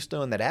leave it, you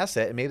still own that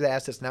asset, and maybe that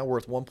asset's now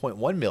worth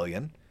 $1.1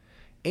 million,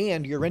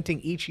 and you're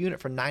renting each unit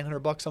for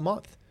 $900 a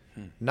month.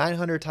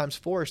 900 times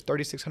 4 is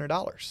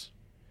 $3,600.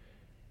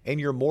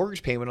 And your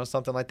mortgage payment on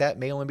something like that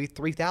may only be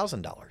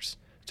 $3,000.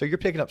 So you're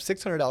picking up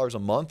 $600 a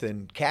month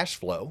in cash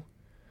flow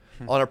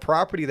on a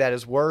property that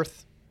is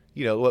worth,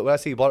 what I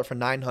say, you bought it for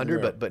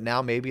 $900, but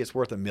now maybe it's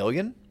worth $1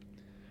 million,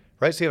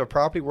 right? So you have a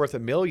property worth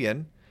 $1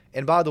 million.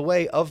 And by the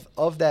way, of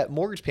that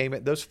mortgage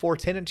payment, those 4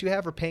 tenants you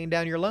have are paying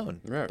down your loan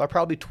by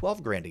probably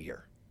 $12,000 a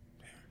year,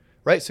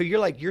 right? So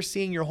you're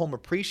seeing your home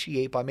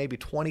appreciate by maybe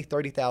 $20,000,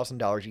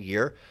 $30,000 a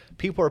year.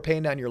 People are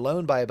paying down your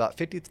loan by about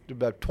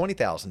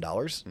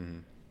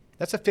 $20,000.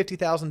 That's a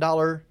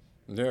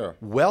 $50,000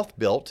 wealth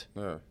built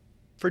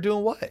for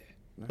doing what?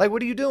 Like,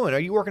 what are you doing? Are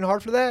you working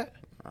hard for that?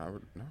 I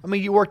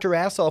mean, you worked your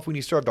ass off when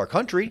you served our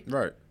country,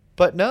 Right.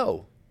 but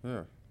no.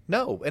 Yeah.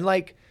 No.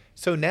 And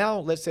so now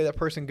let's say that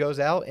person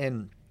goes out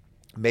and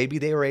maybe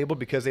they were able,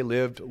 because they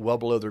lived well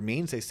below their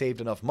means, they saved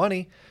enough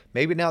money.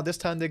 Maybe now this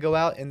time they go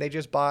out and they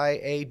just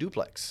buy a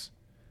duplex,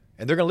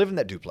 and they're going to live in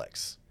that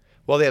duplex.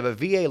 Well, they have a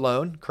VA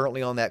loan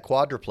currently on that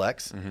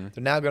quadruplex.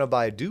 They're now going to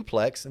buy a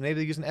duplex, and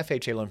maybe they use an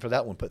FHA loan for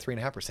that one, put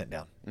 3.5%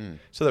 down.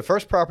 So their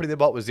first property they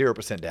bought was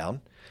 0%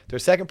 down. Their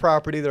second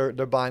property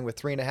they're buying with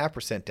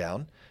 3.5%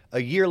 down. A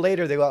year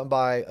later, they go out and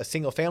buy a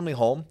single-family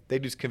home. They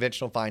do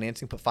conventional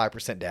financing, put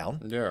 5%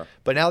 down. Yeah.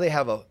 But now they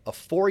have a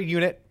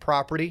 4-unit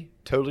property,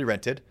 totally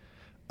rented,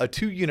 a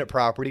 2-unit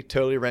property,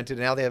 totally rented,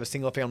 and now they have a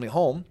single-family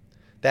home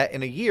that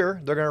in a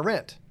year they're going to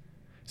rent.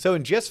 So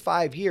in just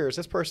 5 years,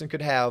 this person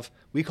could have,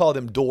 we call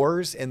them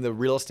doors in the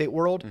real estate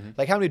world.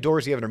 Like, how many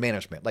doors do you have under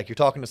management? Like, you're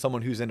talking to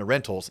someone who's into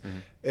rentals.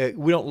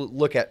 We don't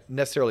look at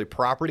necessarily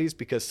properties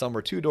because some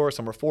are 2 doors,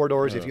 some are 4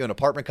 doors. If you own an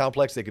apartment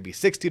complex, they could be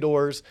 60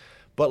 doors.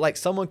 But like,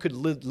 someone could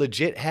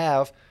legit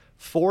have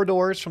 4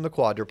 doors from the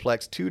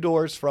quadruplex, 2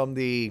 doors from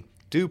the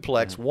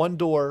duplex, 1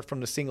 door from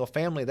the single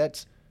family.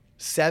 That's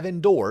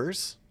 7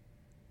 doors.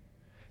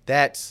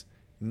 That's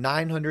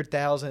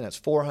 $900,000, that's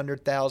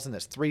 $400,000,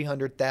 that's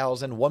 $300,000,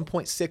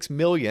 $1.6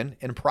 million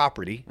in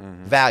property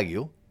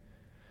value,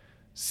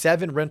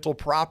 7 rental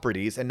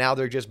properties, and now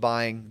they're just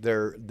buying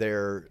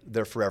their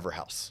forever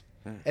house.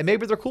 And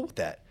maybe they're cool with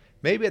that.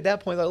 Maybe at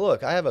that point, they're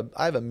like, look, I have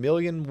 $1.1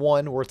 million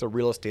worth of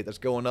real estate that's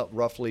going up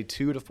roughly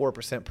 2 to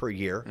 4% per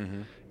year,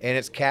 and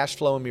it's cash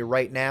flowing me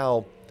right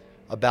now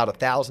about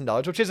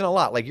 $1,000, which isn't a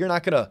lot. Like, you're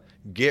not going to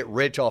get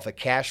rich off of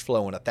cash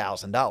flowing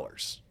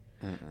 $1,000.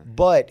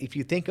 But if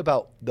you think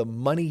about the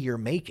money you're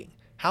making,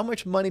 how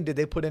much money did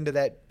they put into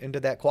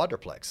that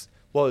quadruplex?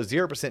 Well, it was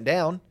 0%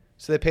 down,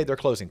 so they paid their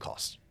closing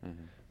costs.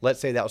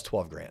 Let's say that was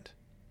 $12,000.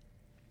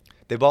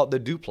 They bought the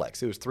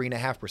duplex. It was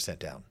 3.5%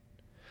 down.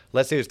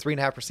 Let's say it was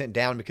 3.5%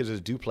 down because it was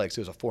a duplex.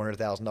 It was a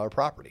 $400,000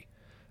 property.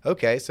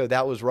 Okay, so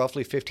that was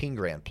roughly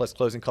 $15,000 plus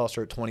closing costs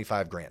are at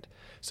 $25,000.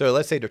 So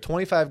let's say they're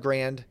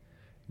 $25,000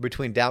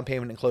 between down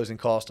payment and closing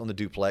cost on the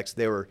duplex.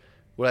 They were,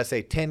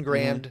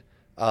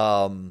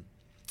 $10,000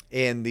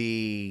 in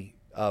the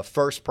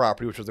first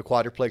property, which was the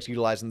quadruplex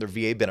utilizing their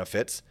VA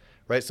benefits,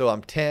 right? So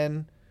I'm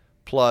 10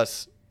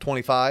 plus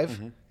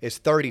 25 is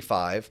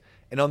 35.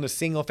 And on the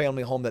single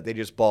family home that they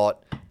just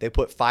bought, they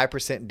put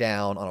 5%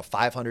 down on a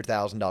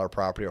 $500,000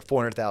 property or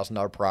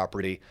 $400,000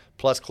 property,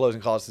 plus closing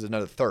costs is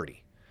another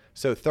 30.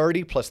 So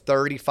 30 plus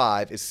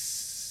 35 is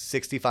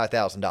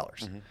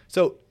 $65,000.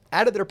 So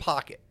out of their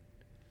pocket,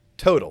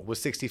 total was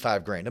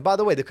 65 grand. And by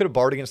the way, they could have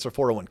borrowed against their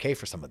 401k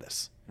for some of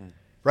this,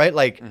 right?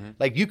 Like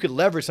you could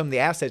leverage some of the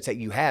assets that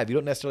you have. You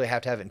don't necessarily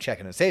have to have it in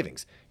checking and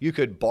savings. You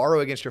could borrow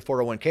against your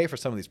 401k for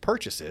some of these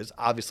purchases.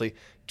 Obviously,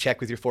 check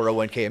with your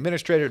 401k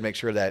administrator to make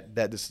sure that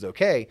this is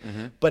okay.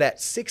 But at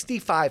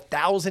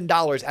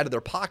 $65,000 out of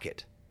their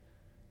pocket,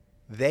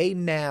 they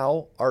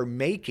now are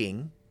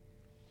making,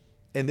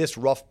 in this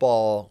rough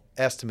ball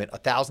estimate,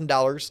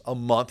 $1,000 a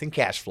month in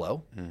cash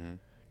flow,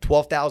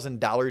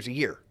 $12,000 a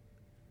year.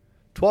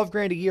 12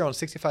 grand a year on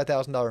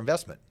 $65,000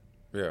 investment.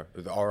 Yeah,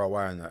 the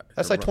ROI on that.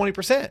 That's like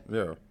 20%.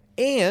 Yeah.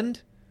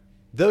 And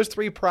those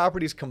three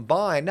properties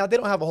combined, now they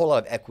don't have a whole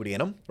lot of equity in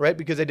them, right?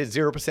 Because they did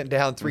 0%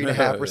 down,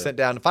 3.5%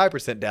 down, and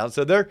 5% down.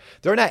 So they're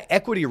not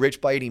equity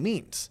rich by any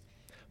means.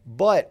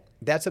 But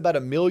that's about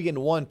 $1.1 million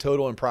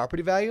total in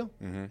property value,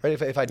 right?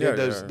 If I did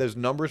those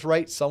numbers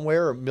right,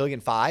 somewhere $1.5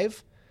 million, 3%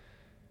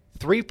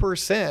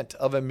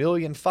 of $1.5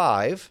 million,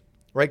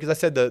 right? Because I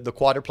said the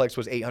quadruplex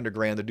was 800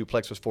 grand, the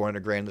duplex was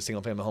 400 grand, the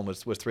single family home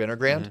was 300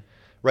 grand,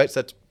 right?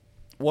 So that's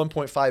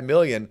 1.5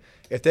 million.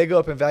 If they go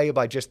up in value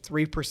by just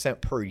 3%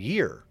 per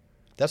year,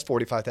 that's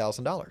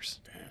 $45,000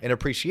 in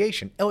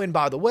appreciation. Oh, and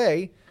by the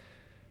way,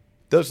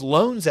 those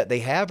loans that they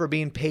have are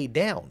being paid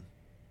down.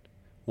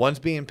 One's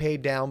being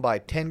paid down by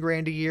 10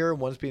 grand a year,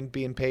 one's being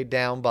paid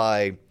down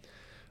by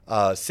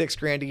 6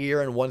 grand a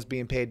year, and one's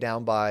being paid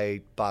down by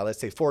let's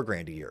say 4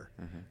 grand a year.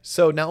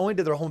 So not only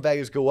did their home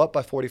values go up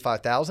by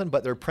 45,000,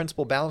 but their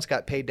principal balance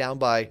got paid down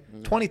by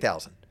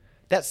 20,000.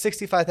 That's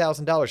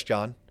 $65,000,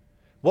 John.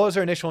 What was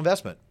their initial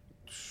investment?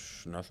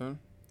 Nothing.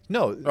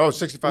 No. Oh,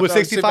 65,000. It was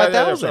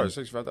 65,000. Sorry,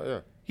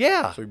 65,000.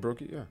 Yeah. So you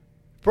broke it. Yeah.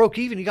 Broke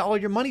even. You got all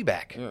your money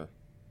back. Yeah.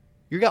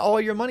 You got all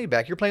your money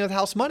back. You're playing with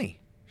house money.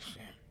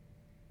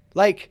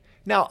 Like,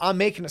 now I'm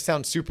making it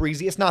sound super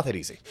easy. It's not that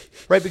easy,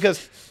 right?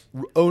 Because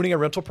owning a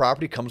rental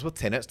property comes with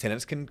tenants.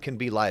 Tenants can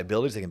be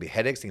liabilities. They can be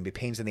headaches. They can be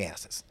pains in the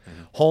asses.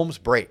 Homes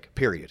break,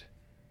 period.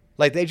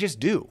 Like they just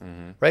do,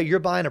 right? You're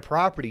buying a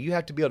property. You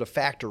have to be able to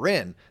factor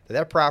in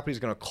that property is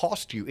going to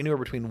cost you anywhere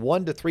between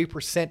 1% to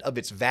 3% of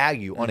its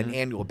value on an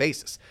annual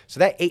basis. So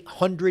that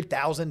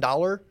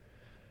 $800,000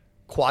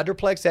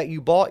 quadruplex that you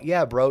bought,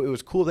 yeah, bro, it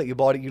was cool that you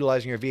bought it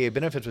utilizing your VA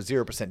benefits with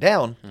 0%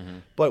 down.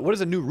 But what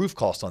does a new roof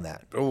cost on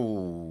that?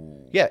 Oh.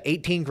 Yeah,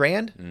 18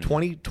 grand,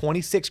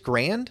 26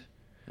 grand.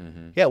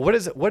 Yeah, what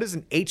is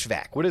an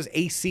HVAC? What does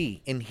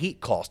AC and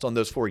heat cost on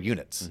those 4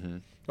 units?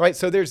 Right?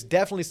 So there's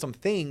definitely some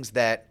things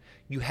that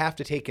you have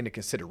to take into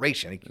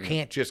consideration. You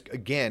can't just,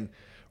 again,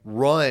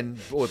 run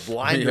with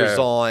blinders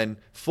on,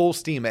 full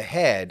steam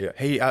ahead. Yeah.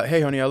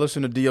 Hey, honey, I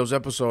listened to Dio's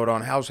episode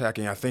on house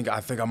hacking. I think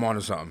I'm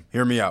onto something.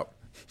 Hear me out.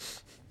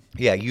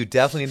 Yeah, you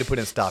definitely need to put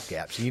in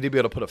stopgaps. You need to be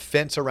able to put a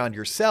fence around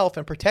yourself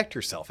and protect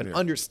yourself and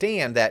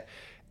understand that,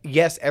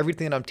 yes,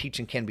 everything that I'm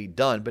teaching can be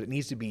done, but it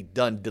needs to be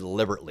done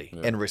deliberately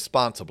and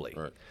responsibly.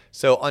 Right.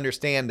 So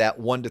understand that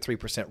 1% to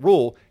 3%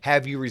 rule.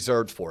 Have you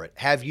reserved for it?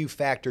 Have you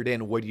factored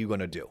in what are you going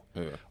to do?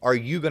 Yeah. Are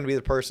you going to be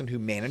the person who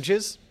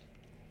manages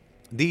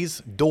these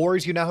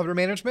doors you now have under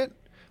management?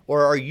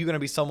 Or are you going to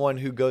be someone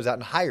who goes out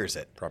and hires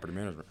it? Property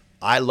management.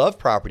 I love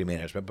property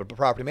management, but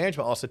property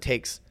management also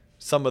takes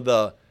some of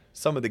the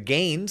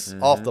gains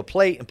off the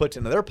plate and puts it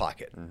into their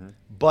pocket.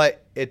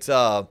 But it's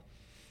an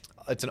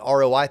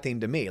ROI thing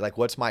to me. Like,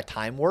 what's my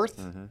time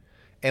worth?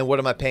 And what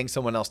am I paying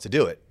someone else to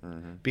do it?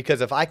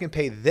 Because if I can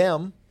pay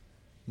them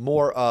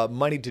more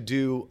money to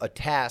do a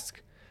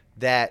task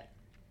that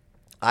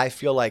I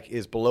feel like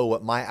is below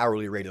what my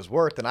hourly rate is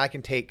worth, then I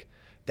can take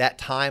that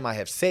time I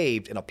have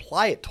saved and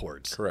apply it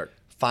towards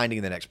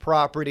finding the next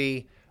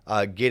property,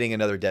 getting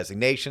another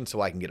designation so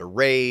I can get a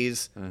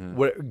raise,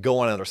 go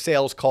on another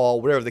sales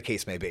call, whatever the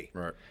case may be.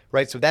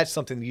 Right? So that's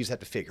something that you just have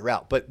to figure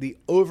out. But the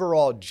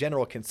overall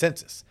general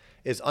consensus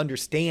is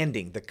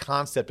understanding the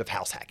concept of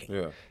house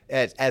hacking.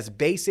 As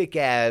basic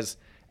as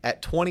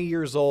at 20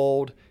 years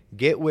old,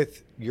 get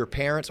with your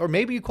parents, or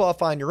maybe you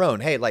qualify on your own.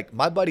 Hey, like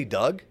my buddy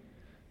Doug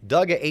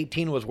at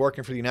 18 was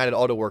working for the United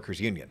Auto Workers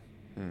Union.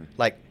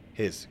 Like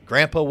his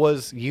grandpa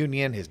was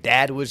union, his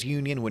dad was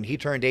union. When he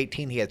turned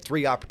 18, he had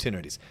 3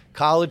 opportunities: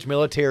 college,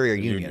 military, or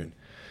union.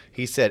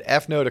 He said,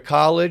 F no to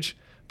college,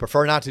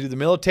 prefer not to do the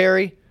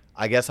military,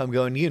 I guess I'm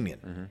going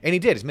union. And he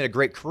did. He's made a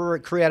great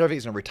career out of it.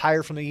 He's going to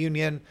retire from the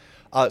union.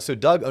 So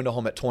Doug owned a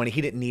home at 20.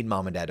 He didn't need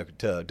mom and dad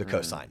to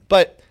co-sign.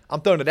 But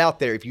I'm throwing it out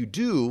there. If you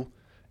do,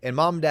 and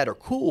mom and dad are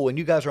cool, and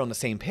you guys are on the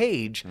same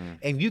page,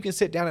 and you can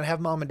sit down and have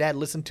mom and dad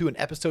listen to an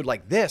episode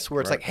like this where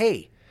it's like,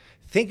 hey,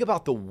 think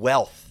about the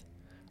wealth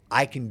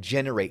I can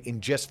generate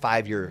in just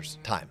 5 years'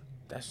 time.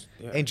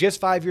 In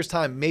just 5 years'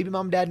 time, maybe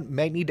mom and dad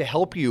might need to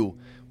help you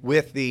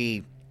with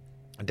the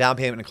down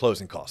payment and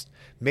closing cost.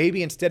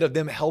 Maybe instead of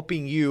them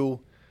helping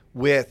you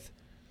with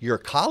your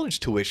college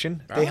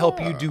tuition. They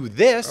help you do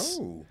this.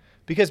 Oh.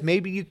 Because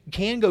maybe you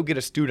can go get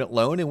a student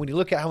loan, and when you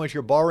look at how much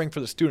you're borrowing for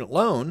the student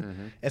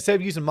loan, instead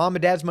of using mom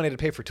and dad's money to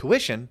pay for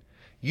tuition,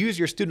 use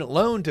your student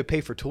loan to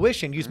pay for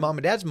tuition, use mom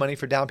and dad's money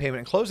for down payment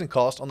and closing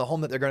costs on the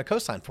home that they're going to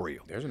co-sign for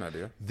you. There's an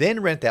idea.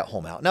 Then rent that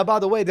home out. Now, by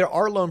the way, there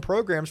are loan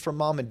programs for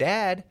mom and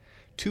dad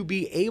to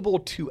be able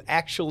to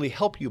actually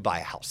help you buy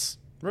a house.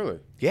 Really?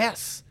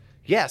 Yes.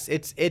 Yes.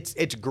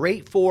 It's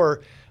great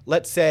for,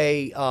 let's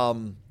say,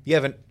 you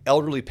have an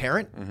elderly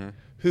parent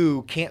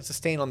who can't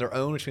sustain on their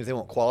own, which means they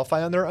won't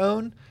qualify on their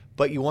own,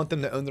 but you want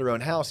them to own their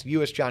own house.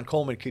 You, as John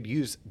Coleman, could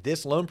use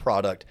this loan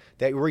product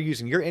that we're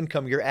using your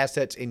income, your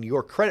assets, and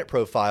your credit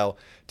profile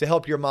to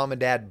help your mom and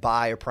dad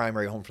buy a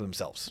primary home for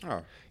themselves.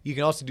 Oh. You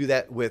can also do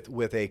that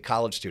with a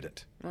college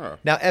student. Oh.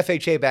 Now,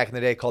 FHA back in the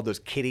day called those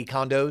kiddie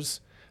condos,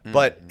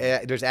 but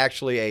there's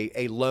actually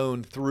a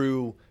loan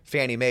through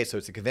Fannie Mae, so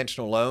it's a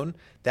conventional loan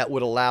that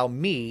would allow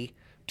me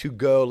to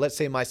go, let's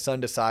say my son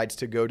decides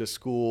to go to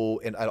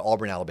school at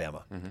Auburn,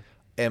 Alabama,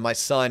 and my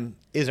son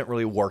isn't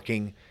really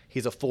working.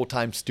 He's a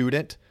full-time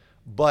student,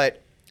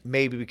 but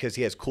maybe because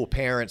he has cool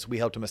parents, we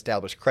helped him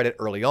establish credit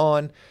early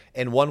on.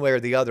 And one way or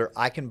the other,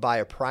 I can buy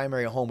a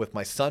primary home with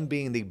my son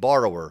being the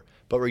borrower,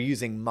 but we're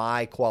using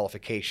my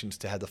qualifications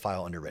to have the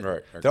file underwritten.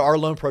 Right. Okay. There are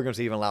loan programs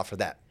that even allow for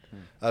that.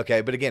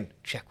 Okay, but again,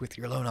 check with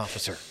your loan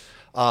officer.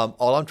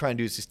 All I'm trying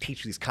to do is just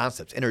teach you these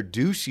concepts,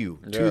 introduce you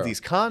to these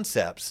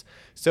concepts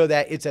so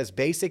that it's as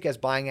basic as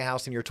buying a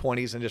house in your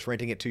 20s and just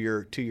renting it to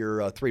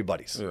your three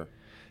buddies. Yeah.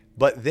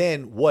 But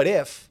then what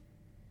if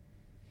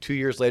 2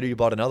 years later you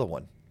bought another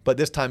one, but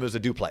this time it was a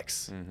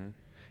duplex?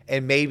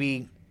 And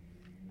maybe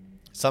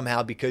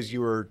somehow because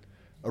you were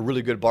a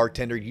really good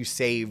bartender, you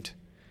saved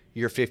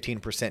your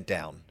 15%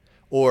 down,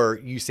 or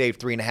you saved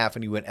 3.5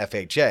 and you went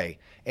FHA,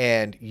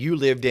 and you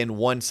lived in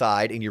one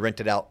side and you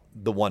rented out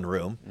the one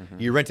room.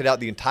 You rented out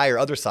the entire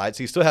other side,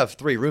 so you still have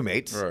 3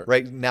 roommates.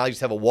 Right now you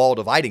just have a wall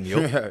dividing you.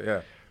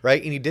 Yeah.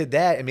 Right, and you did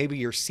that, and maybe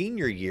your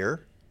senior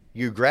year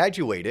you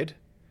graduated,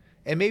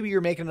 and maybe you're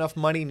making enough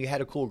money and you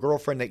had a cool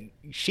girlfriend that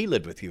she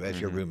lived with you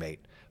as your roommate.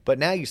 But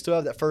now you still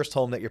have that first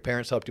home that your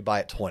parents helped you buy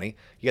at 20.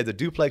 You had the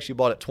duplex you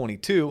bought at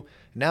 22.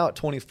 Now at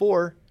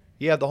 24,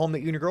 you have the home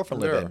that you and your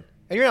girlfriend live in.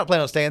 And you're not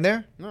planning on staying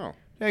there. No.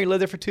 No, you live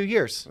there for 2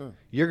 years.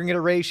 You're going to get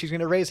a raise. She's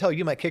going to raise. Hell,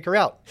 you might kick her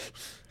out.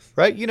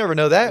 Right? You never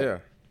know that. Yeah.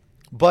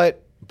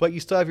 But you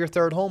still have your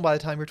third home by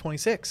the time you're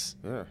 26.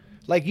 Yeah.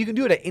 Like, you can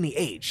do it at any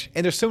age.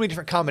 And there's so many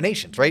different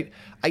combinations, right?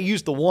 I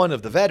used the one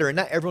of the veteran.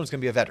 Not everyone's going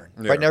to be a veteran,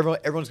 right? Not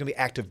everyone's going to be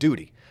active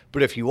duty.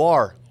 But if you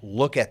are,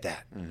 look at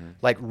that.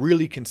 Like,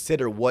 really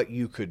consider what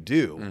you could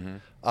do.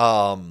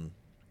 I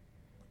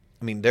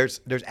mean, there's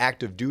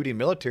active duty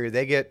military.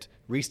 They get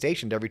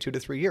restationed every 2 to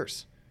 3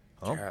 years.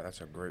 Oh, Yeah, that's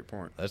a great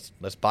point.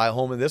 let's buy a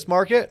home in this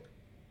market.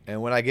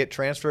 And when I get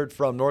transferred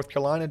from North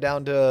Carolina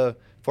down to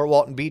Fort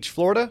Walton Beach,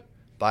 Florida,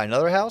 buy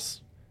another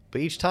house.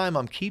 But each time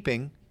I'm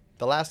keeping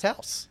the last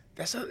house.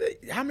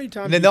 How many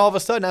times? And then all of a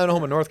sudden, I own a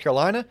home in North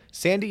Carolina,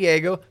 San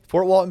Diego,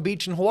 Fort Walton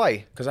Beach, and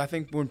Hawaii. Because I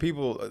think when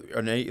people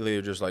innately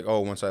are just like,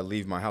 oh, once I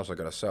leave my house, I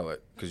got to sell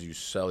it. Because you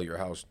sell your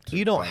house.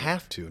 You don't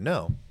have to,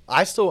 no.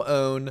 I still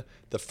own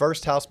the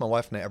first house my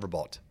wife and I ever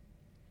bought.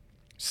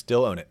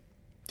 Still own it.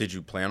 Did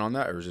you plan on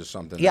that, or is this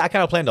something? Yeah, I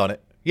kind of planned on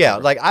it. Yeah,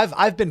 like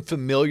I've been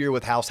familiar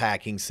with house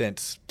hacking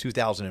since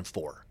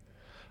 2004.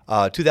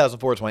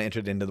 2004 is when I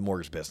entered into the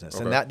mortgage business,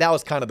 and that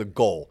was kind of the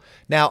goal.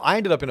 Now, I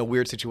ended up in a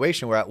weird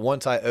situation where at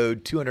once I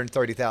owed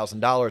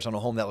 $230,000 on a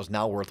home that was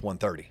now worth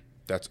 $130,000.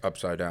 That's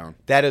upside down.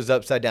 That is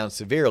upside down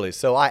severely.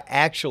 So I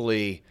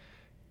actually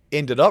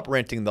ended up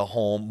renting the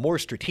home more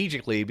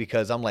strategically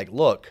because I'm like,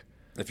 look,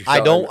 I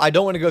don't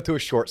want to go through a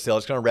short sale.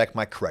 It's going to wreck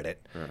my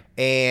credit.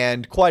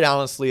 And quite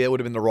honestly, it would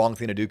have been the wrong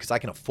thing to do because I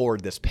can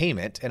afford this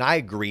payment. And I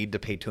agreed to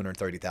pay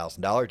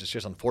 $230,000. It's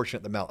just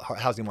unfortunate the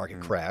housing market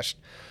crashed.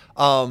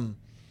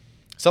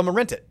 So I'm going to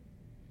rent it.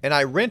 And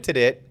I rented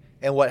it.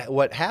 And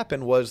what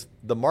happened was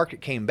the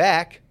market came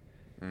back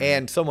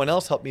and someone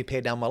else helped me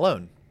pay down my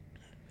loan.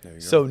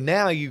 So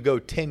now you go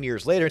 10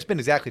 years later. It's been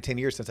exactly 10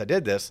 years since I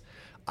did this.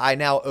 I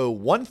now owe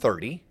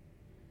 $130,000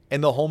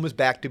 and the home is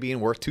back to being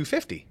worth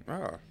 $250,000.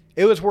 Oh.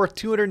 It was worth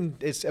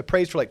it's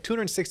appraised for like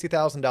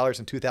 $260,000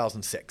 in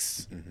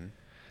 2006.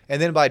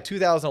 And then by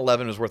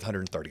 2011 it was worth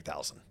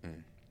 $130,000.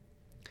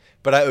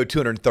 But I owed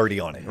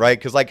 $230,000 on it, right?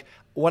 Because like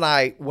when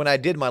I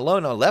did my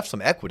loan, I left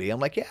some equity.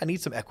 I'm like, yeah, I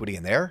need some equity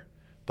in there.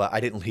 But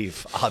I didn't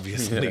leave,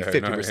 obviously,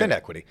 50%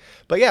 equity.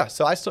 But yeah,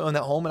 so I still own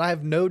that home and I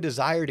have no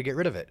desire to get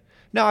rid of it.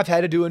 Now, I've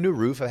had to do a new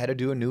roof. I've had to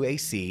do a new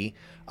AC.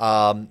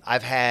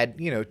 I've had,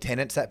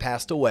 tenants that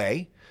passed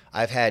away.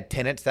 I've had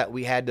tenants that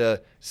we had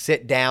to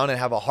sit down and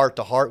have a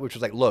heart-to-heart, which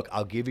was like, look,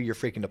 I'll give you your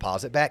freaking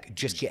deposit back.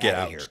 Just get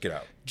out of here. Just get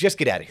out. Just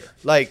get out of here.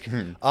 Like,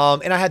 and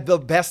I had the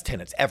best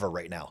tenants ever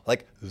right now.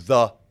 Like,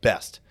 the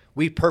best.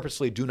 We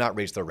purposely do not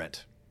raise their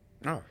rent.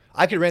 Oh.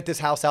 I could rent this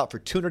house out for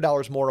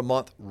 $200 more a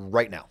month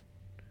right now.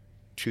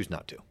 Choose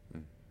not to.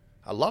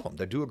 I love them.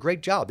 They do a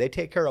great job. They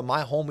take care of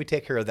my home. We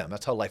take care of them.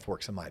 That's how life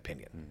works, in my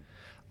opinion.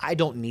 I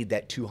don't need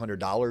that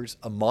 $200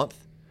 a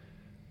month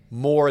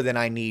more than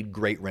I need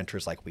great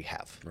renters like we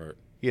have. Right.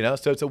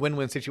 So it's a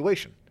win-win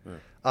situation.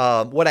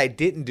 What I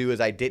didn't do is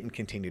I didn't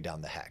continue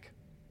down the hack.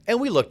 And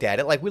we looked at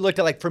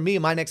it. For me,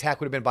 my next hack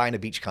would have been buying a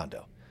beach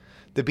condo.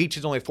 The beach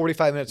is only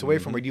 45 minutes away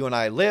from where you and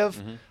I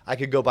live. I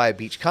could go buy a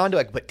beach condo.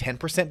 I could put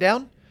 10%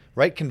 down,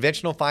 right?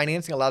 Conventional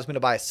financing allows me to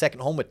buy a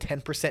second home with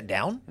 10%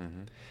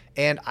 down.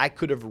 And I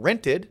could have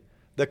rented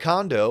the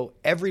condo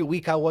every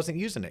week I wasn't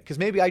using it. Because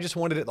maybe I just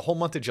wanted it the whole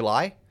month of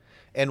July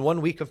and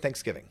 1 week of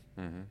Thanksgiving.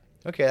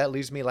 Okay, that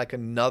leaves me like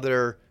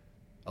another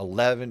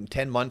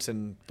 10 months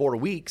and 4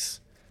 weeks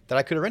that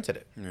I could have rented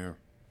it. Yeah.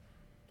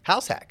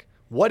 House hack.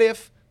 What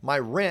if my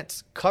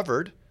rents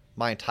covered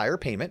my entire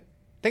payment?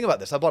 Think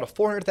about this. I bought a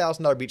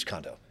 $400,000 beach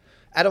condo.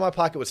 Out of my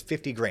pocket was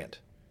 $50,000,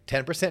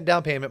 10%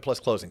 down payment plus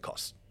closing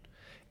costs.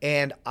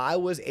 And I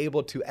was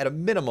able to, at a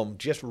minimum,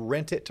 just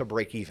rent it to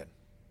break even.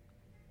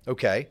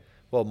 Okay.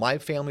 Well, my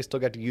family still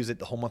got to use it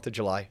the whole month of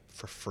July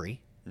for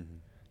free.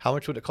 How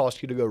much would it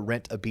cost you to go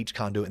rent a beach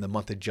condo in the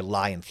month of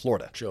July in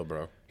Florida? Chill,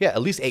 bro. Yeah,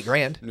 at least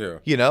 $8,000.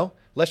 Yeah.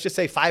 Let's just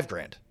say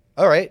 $5,000.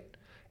 All right.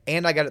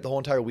 And I got it the whole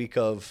entire week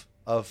of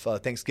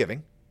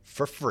Thanksgiving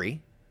for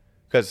free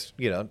because,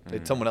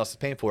 it's someone else is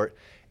paying for it.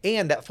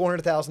 And that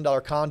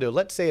 $400,000 condo,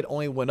 let's say it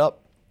only went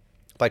up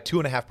by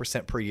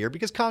 2.5% per year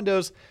because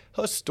condos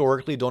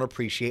historically don't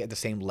appreciate at the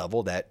same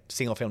level that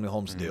single family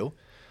homes do.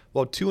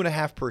 Well,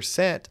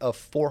 2.5% of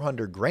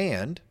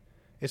 $400,000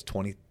 is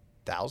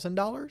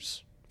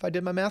 $20,000 if I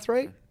did my math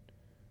right.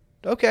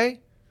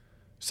 Okay.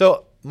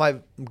 So my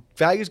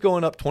value's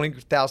going up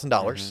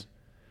 $20,000.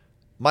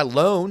 My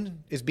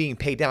loan is being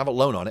paid down. I have a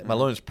loan on it. My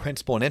loan is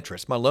principal and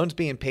interest. My loan's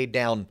being paid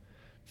down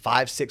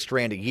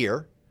 $5,000-6,000 a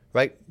year,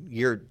 right?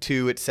 Year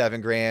 2, it's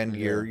 $7,000.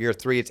 Year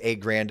 3, it's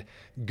 $8,000.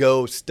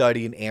 Go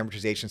study an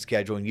amortization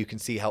schedule, and you can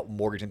see how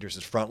mortgage interest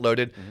is front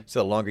loaded. So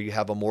the longer you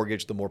have a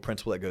mortgage, the more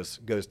principal that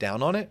goes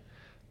down on it.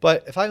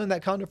 But if I own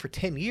that condo for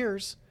 10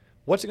 years,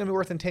 what's it going to be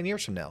worth in 10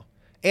 years from now?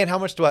 And how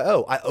much do I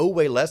owe? I owe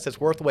way less. It's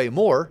worth way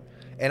more.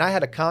 And I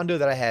had a condo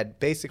that I had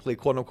basically,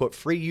 quote unquote,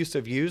 free use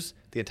of use,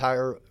 the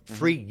entire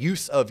free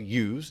use of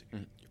use.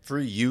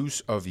 Free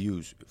use of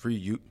use. Free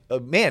use.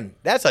 Man,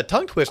 that's a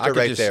tongue twister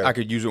there. I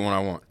could use it when I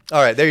want.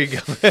 All right, there you go.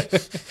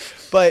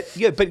 But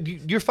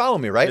you're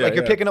following me, right? Yeah,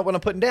 you're picking up what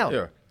I'm putting down.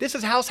 Yeah. This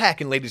is house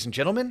hacking, ladies and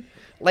gentlemen.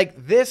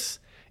 This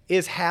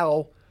is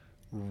how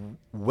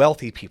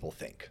wealthy people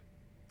think.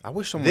 I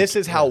wish someone. This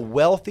is how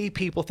wealthy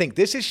people think.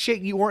 This is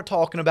shit you weren't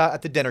talking about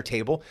at the dinner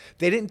table.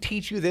 They didn't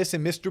teach you this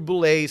in Mr.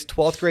 Boulet's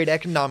 12th grade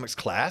economics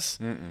class,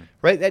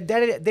 right? They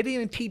didn't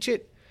even teach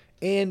it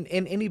in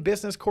any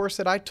business course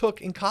that I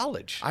took in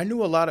college. I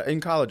knew a lot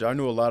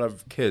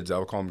of kids. I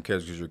would call them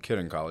kids because you're a kid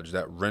in college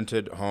that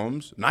rented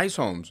homes, nice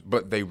homes,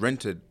 but they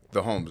rented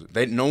the homes.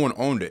 No one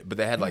owned it, but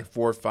they had like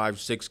 4,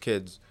 5, 6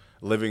 kids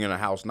living in a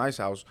house, nice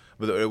house.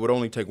 But it would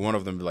only take one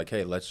of them to be like,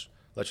 hey, let's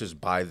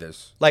just buy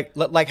this.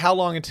 Like how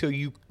long until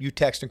you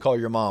text and call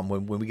your mom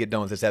when we get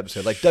done with this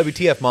episode? Like,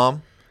 WTF,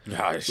 mom?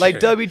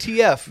 Like,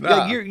 WTF?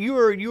 Nah. Yeah, you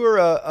were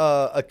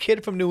a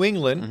kid from New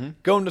England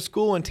going to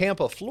school in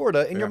Tampa,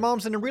 Florida, and your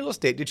mom's into real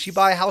estate. Did she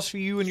buy a house for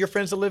you and your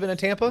friends to live in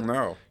Tampa?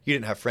 No. You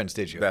didn't have friends,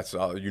 did you? That's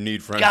all. You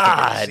need friends.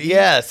 God,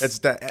 yes. It's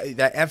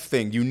that F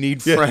thing. You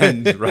need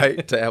friends,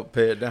 right, to help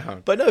pay it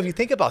down. But no, if you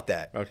think about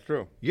that. That's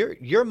true.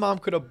 Your mom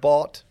could have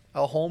bought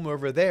a home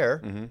over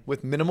there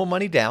with minimal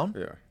money down.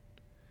 Yeah.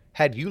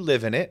 Had you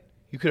live in it,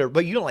 you could have,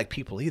 but you don't like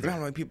people either. I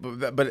don't like people,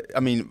 but I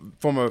mean,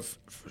 from a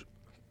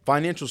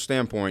financial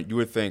standpoint, you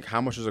would think,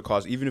 how much does it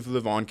cost, even if you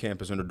live on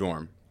campus in a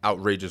dorm,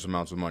 outrageous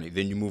amounts of money.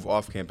 Then you move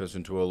off campus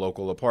into a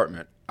local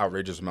apartment,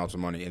 outrageous amounts of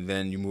money. And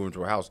then you move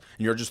into a house,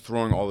 and you're just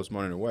throwing all this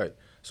money away.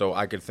 So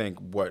I could think,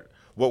 what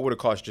would it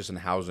cost just in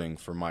housing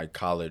for my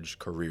college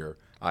career?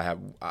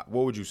 What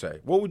would you say?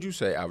 What would you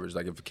say, average?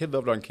 Like, if a kid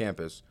lived on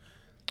campus.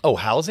 Oh,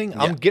 housing? Yeah.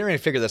 I'm getting ready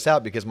to figure this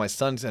out because my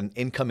son's an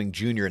incoming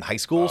junior in high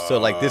school. So,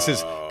 this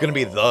is going to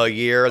be the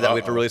year that we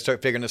have to really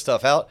start figuring this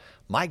stuff out.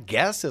 My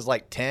guess is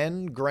like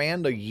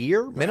 $10,000 a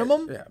year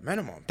minimum. Right. Yeah,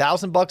 minimum.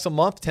 $1,000 a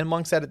month, 10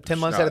 months out of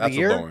the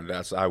year.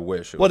 That's a low one. I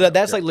wish.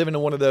 That's like living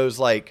in one of those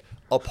like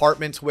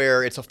apartments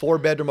where it's a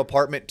 4-bedroom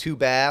apartment, 2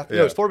 bath.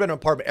 Yeah. It's 4-bedroom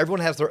apartment. Everyone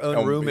has their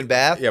own room and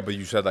bath. Yeah, but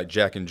you said like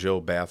Jack and Jill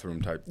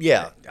bathroom type.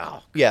 Yeah.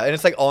 Oh. Yeah, and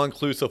it's like all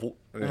inclusive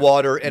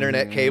water,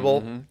 internet, cable.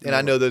 And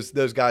I know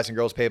those guys and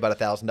girls pay about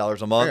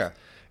 $1,000 a month. Yeah.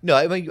 No,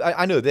 I mean,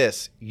 I know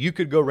this. You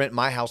could go rent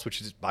my house,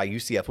 which is by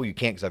UCF. Well, you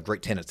can't because I have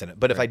great tenants in it.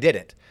 But if I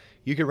didn't,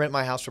 you could rent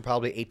my house for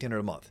probably $1,800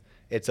 a month.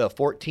 It's a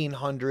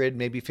 1,400,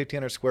 maybe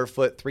 1,500 square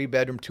foot,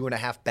 3-bedroom,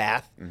 2.5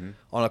 bath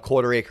on a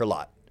 1/4 acre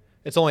lot.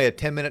 It's only a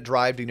 10-minute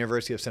drive to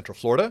University of Central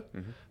Florida.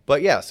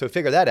 But yeah, so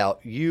figure that out.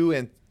 You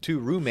and 2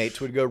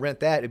 roommates would go rent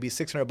that. It'd be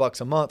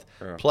 $600 a month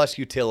plus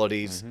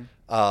utilities,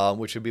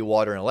 which would be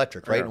water and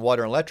electric, right? And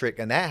water and electric,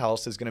 and that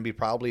house is going to be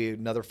probably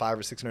another $500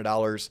 or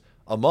 $600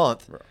 a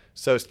month. Right.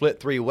 So split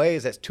 3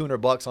 ways, that's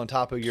 $200 on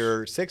top of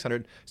your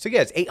 $600. So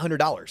yeah, it's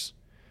 $800.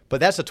 But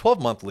that's a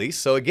 12-month lease.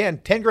 So again,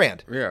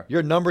 $10,000. Yeah.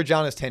 Your number,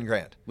 John, is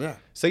 $10,000. Yeah.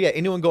 So yeah,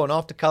 anyone going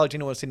off to college,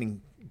 anyone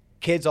sending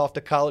kids off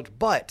to college,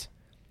 but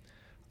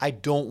I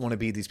don't want to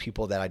be these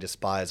people that I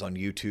despise on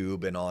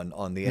YouTube and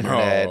on the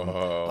internet.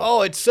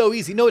 Oh, it's so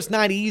easy. No, it's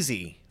not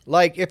easy.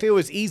 Like, if it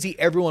was easy,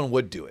 everyone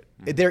would do it.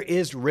 There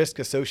is risk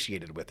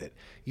associated with it.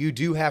 You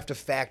do have to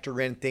factor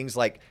in things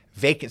like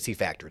vacancy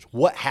factors.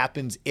 What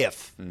happens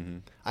if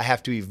I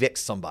have to evict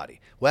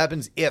somebody? What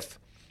happens if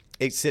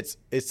it sits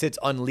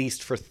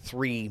unleased for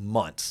 3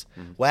 months?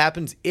 What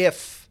happens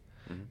if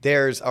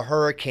there's a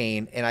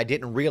hurricane and I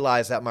didn't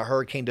realize that my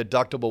hurricane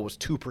deductible was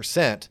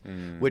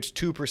 2%, which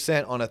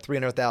 2% on a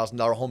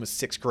 $300,000 home is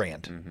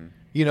 $6,000.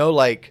 You know,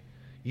 like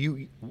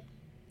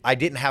I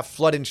didn't have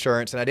flood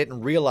insurance and I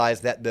didn't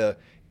realize that the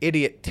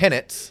idiot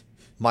tenants,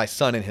 my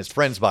son and his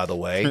friends, by the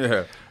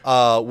way,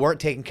 weren't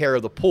taking care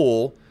of the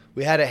pool.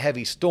 We had a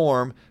heavy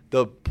storm.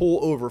 The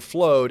pool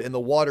overflowed and the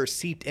water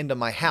seeped into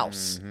my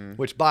house,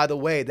 which, by the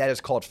way, that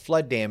is called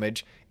flood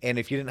damage. And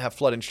if you didn't have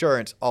flood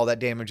insurance, all that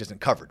damage isn't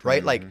covered,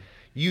 right? Like,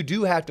 you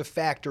do have to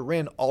factor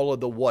in all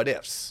of the what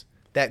ifs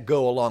that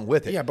go along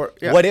with it.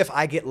 What if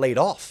I get laid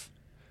off,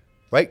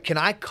 right? Can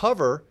I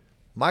cover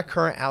my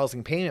current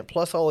housing payment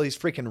plus all of these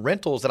freaking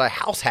rentals that I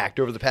house hacked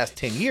over the past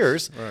 10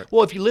 years? Right.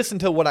 Well, if you listen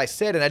to what I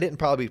said, and I didn't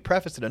probably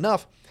preface it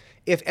enough,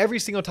 if every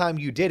single time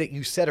you did it,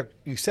 you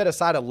set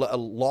aside a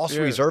loss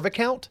reserve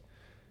account,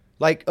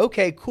 like,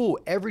 okay, cool.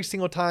 Every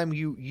single time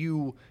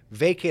you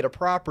vacate a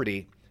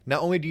property,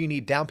 not only do you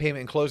need down payment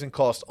and closing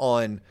costs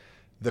on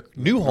the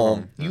new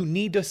home, you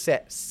need to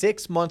set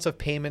 6 months of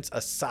payments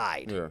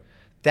aside.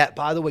 That,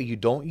 by the way, you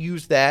don't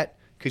use that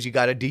because you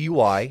got a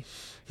DUI.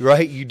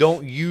 Right? You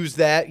don't use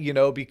that, you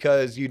know,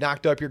 because you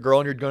knocked up your girl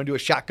and you're going to do a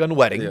shotgun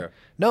wedding.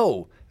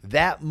 No,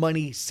 that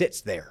money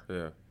sits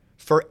there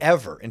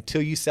forever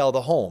until you sell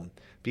the home,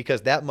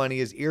 because that money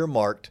is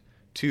earmarked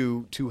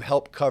to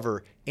help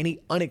cover any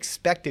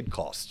unexpected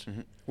costs.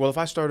 Well, if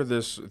I started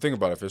this, think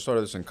about it. If I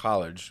started this in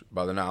college,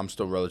 by the now I'm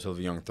still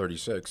relatively young,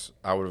 36,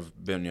 I would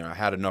have been, I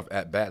had enough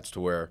at-bats to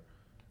where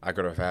I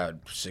could have had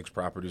 6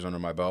 properties under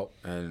my belt.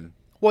 And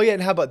well, yeah,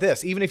 and how about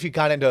this? Even if you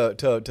got into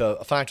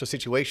a financial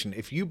situation,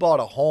 if you bought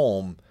a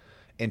home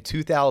in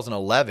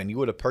 2011, you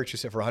would have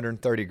purchased it for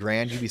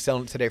 $130,000. You'd be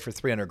selling it today for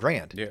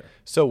 $300,000. Yeah.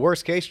 So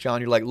worst case,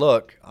 John, you're like,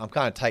 look, I'm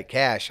kind of tight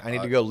cash. I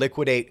need to go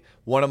liquidate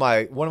one of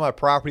my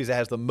properties that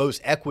has the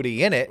most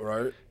equity in it,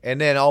 right? And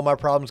then all my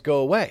problems go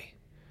away,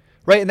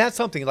 right? And that's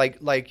something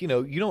like you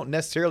know, you don't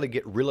necessarily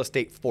get real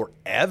estate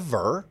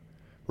forever,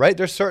 right?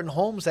 There's certain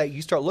homes that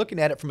you start looking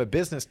at it from a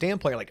business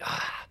standpoint, you're like,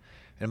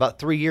 in about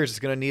 3 years, it's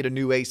going to need a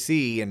new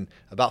AC, and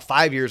about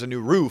 5 years, a new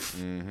roof.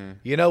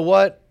 You know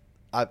what?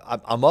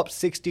 I'm up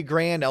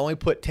 $60,000. I only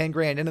put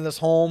 $10,000 into this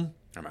home.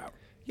 I'm out.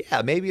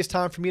 Yeah, maybe it's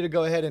time for me to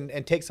go ahead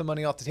and take some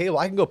money off the table.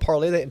 I can go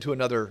parlay that into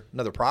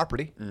another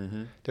property.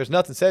 There's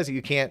nothing says that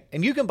you can't.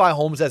 And you can buy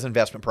homes as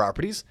investment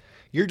properties.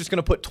 You're just going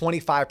to put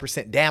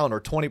 25% down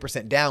or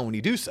 20% down when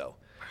you do so.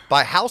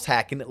 By house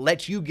hacking, it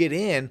lets you get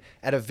in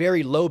at a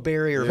very low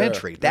barrier of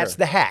entry. That's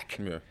the hack.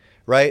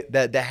 Right?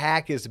 The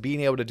hack is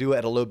being able to do it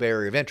at a low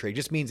barrier of entry. It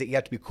just means that you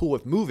have to be cool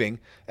with moving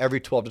every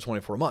 12 to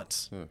 24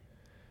 months.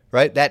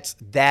 Right?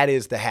 That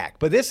is the hack.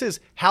 But this is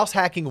House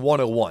Hacking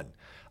 101.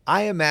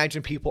 I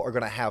imagine people are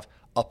going to have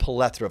a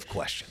plethora of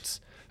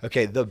questions.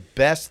 Okay, the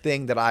best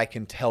thing that I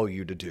can tell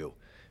you to do,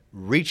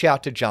 reach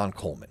out to John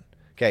Coleman.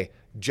 Okay,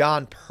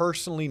 John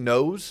personally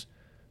knows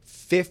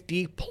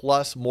 50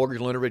 plus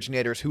mortgage loan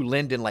originators who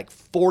lend in like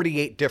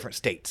 48 different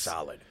states.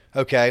 Solid.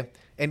 Okay.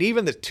 And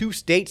even the 2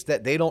 states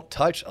that they don't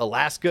touch,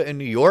 Alaska and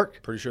New York.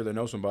 Pretty sure they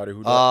know somebody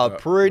who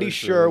does. Pretty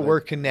sure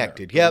we're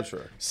connected. Yeah, yep.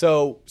 Sure.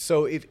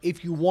 So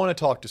if you want to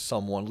talk to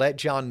someone, let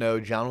John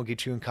know. John will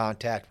get you in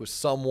contact with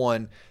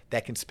someone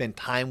that can spend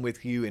time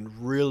with you and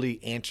really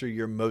answer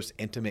your most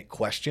intimate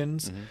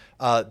questions.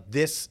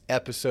 This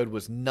episode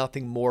was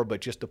nothing more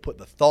but just to put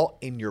the thought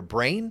in your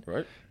brain,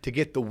 to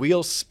get the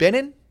wheels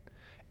spinning,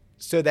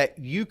 so that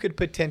you could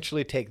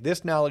potentially take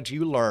this knowledge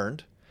you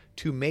learned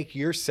to make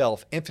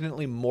yourself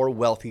infinitely more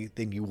wealthy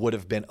than you would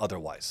have been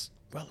otherwise.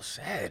 Well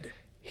said.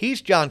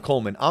 He's John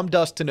Coleman. I'm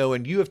Dustin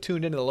Owen. You have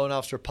tuned into the Loan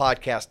Officer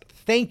Podcast.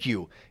 Thank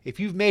you. If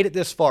you've made it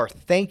this far,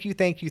 thank you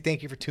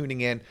for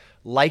tuning in.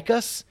 Like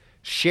us,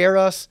 share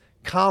us,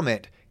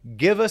 comment,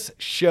 give us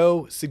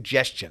show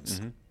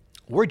suggestions.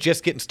 We're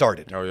just getting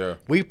started. Oh, yeah.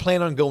 We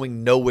plan on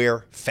going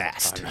nowhere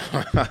fast.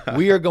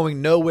 We are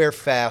going nowhere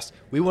fast.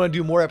 We want to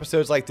do more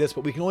episodes like this,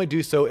 but we can only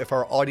do so if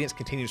our audience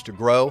continues to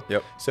grow.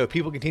 So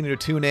people continue to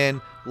tune in,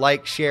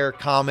 like, share,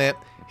 comment,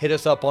 hit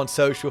us up on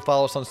social,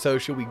 follow us on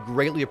social. We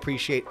greatly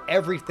appreciate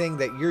everything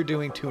that you're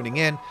doing tuning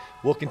in.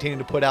 We'll continue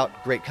to put out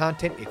great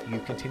content if you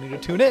continue to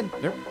tune in.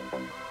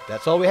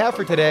 That's all we have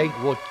for today.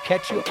 We'll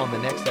catch you on the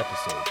next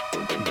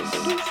episode.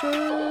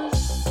 Peace.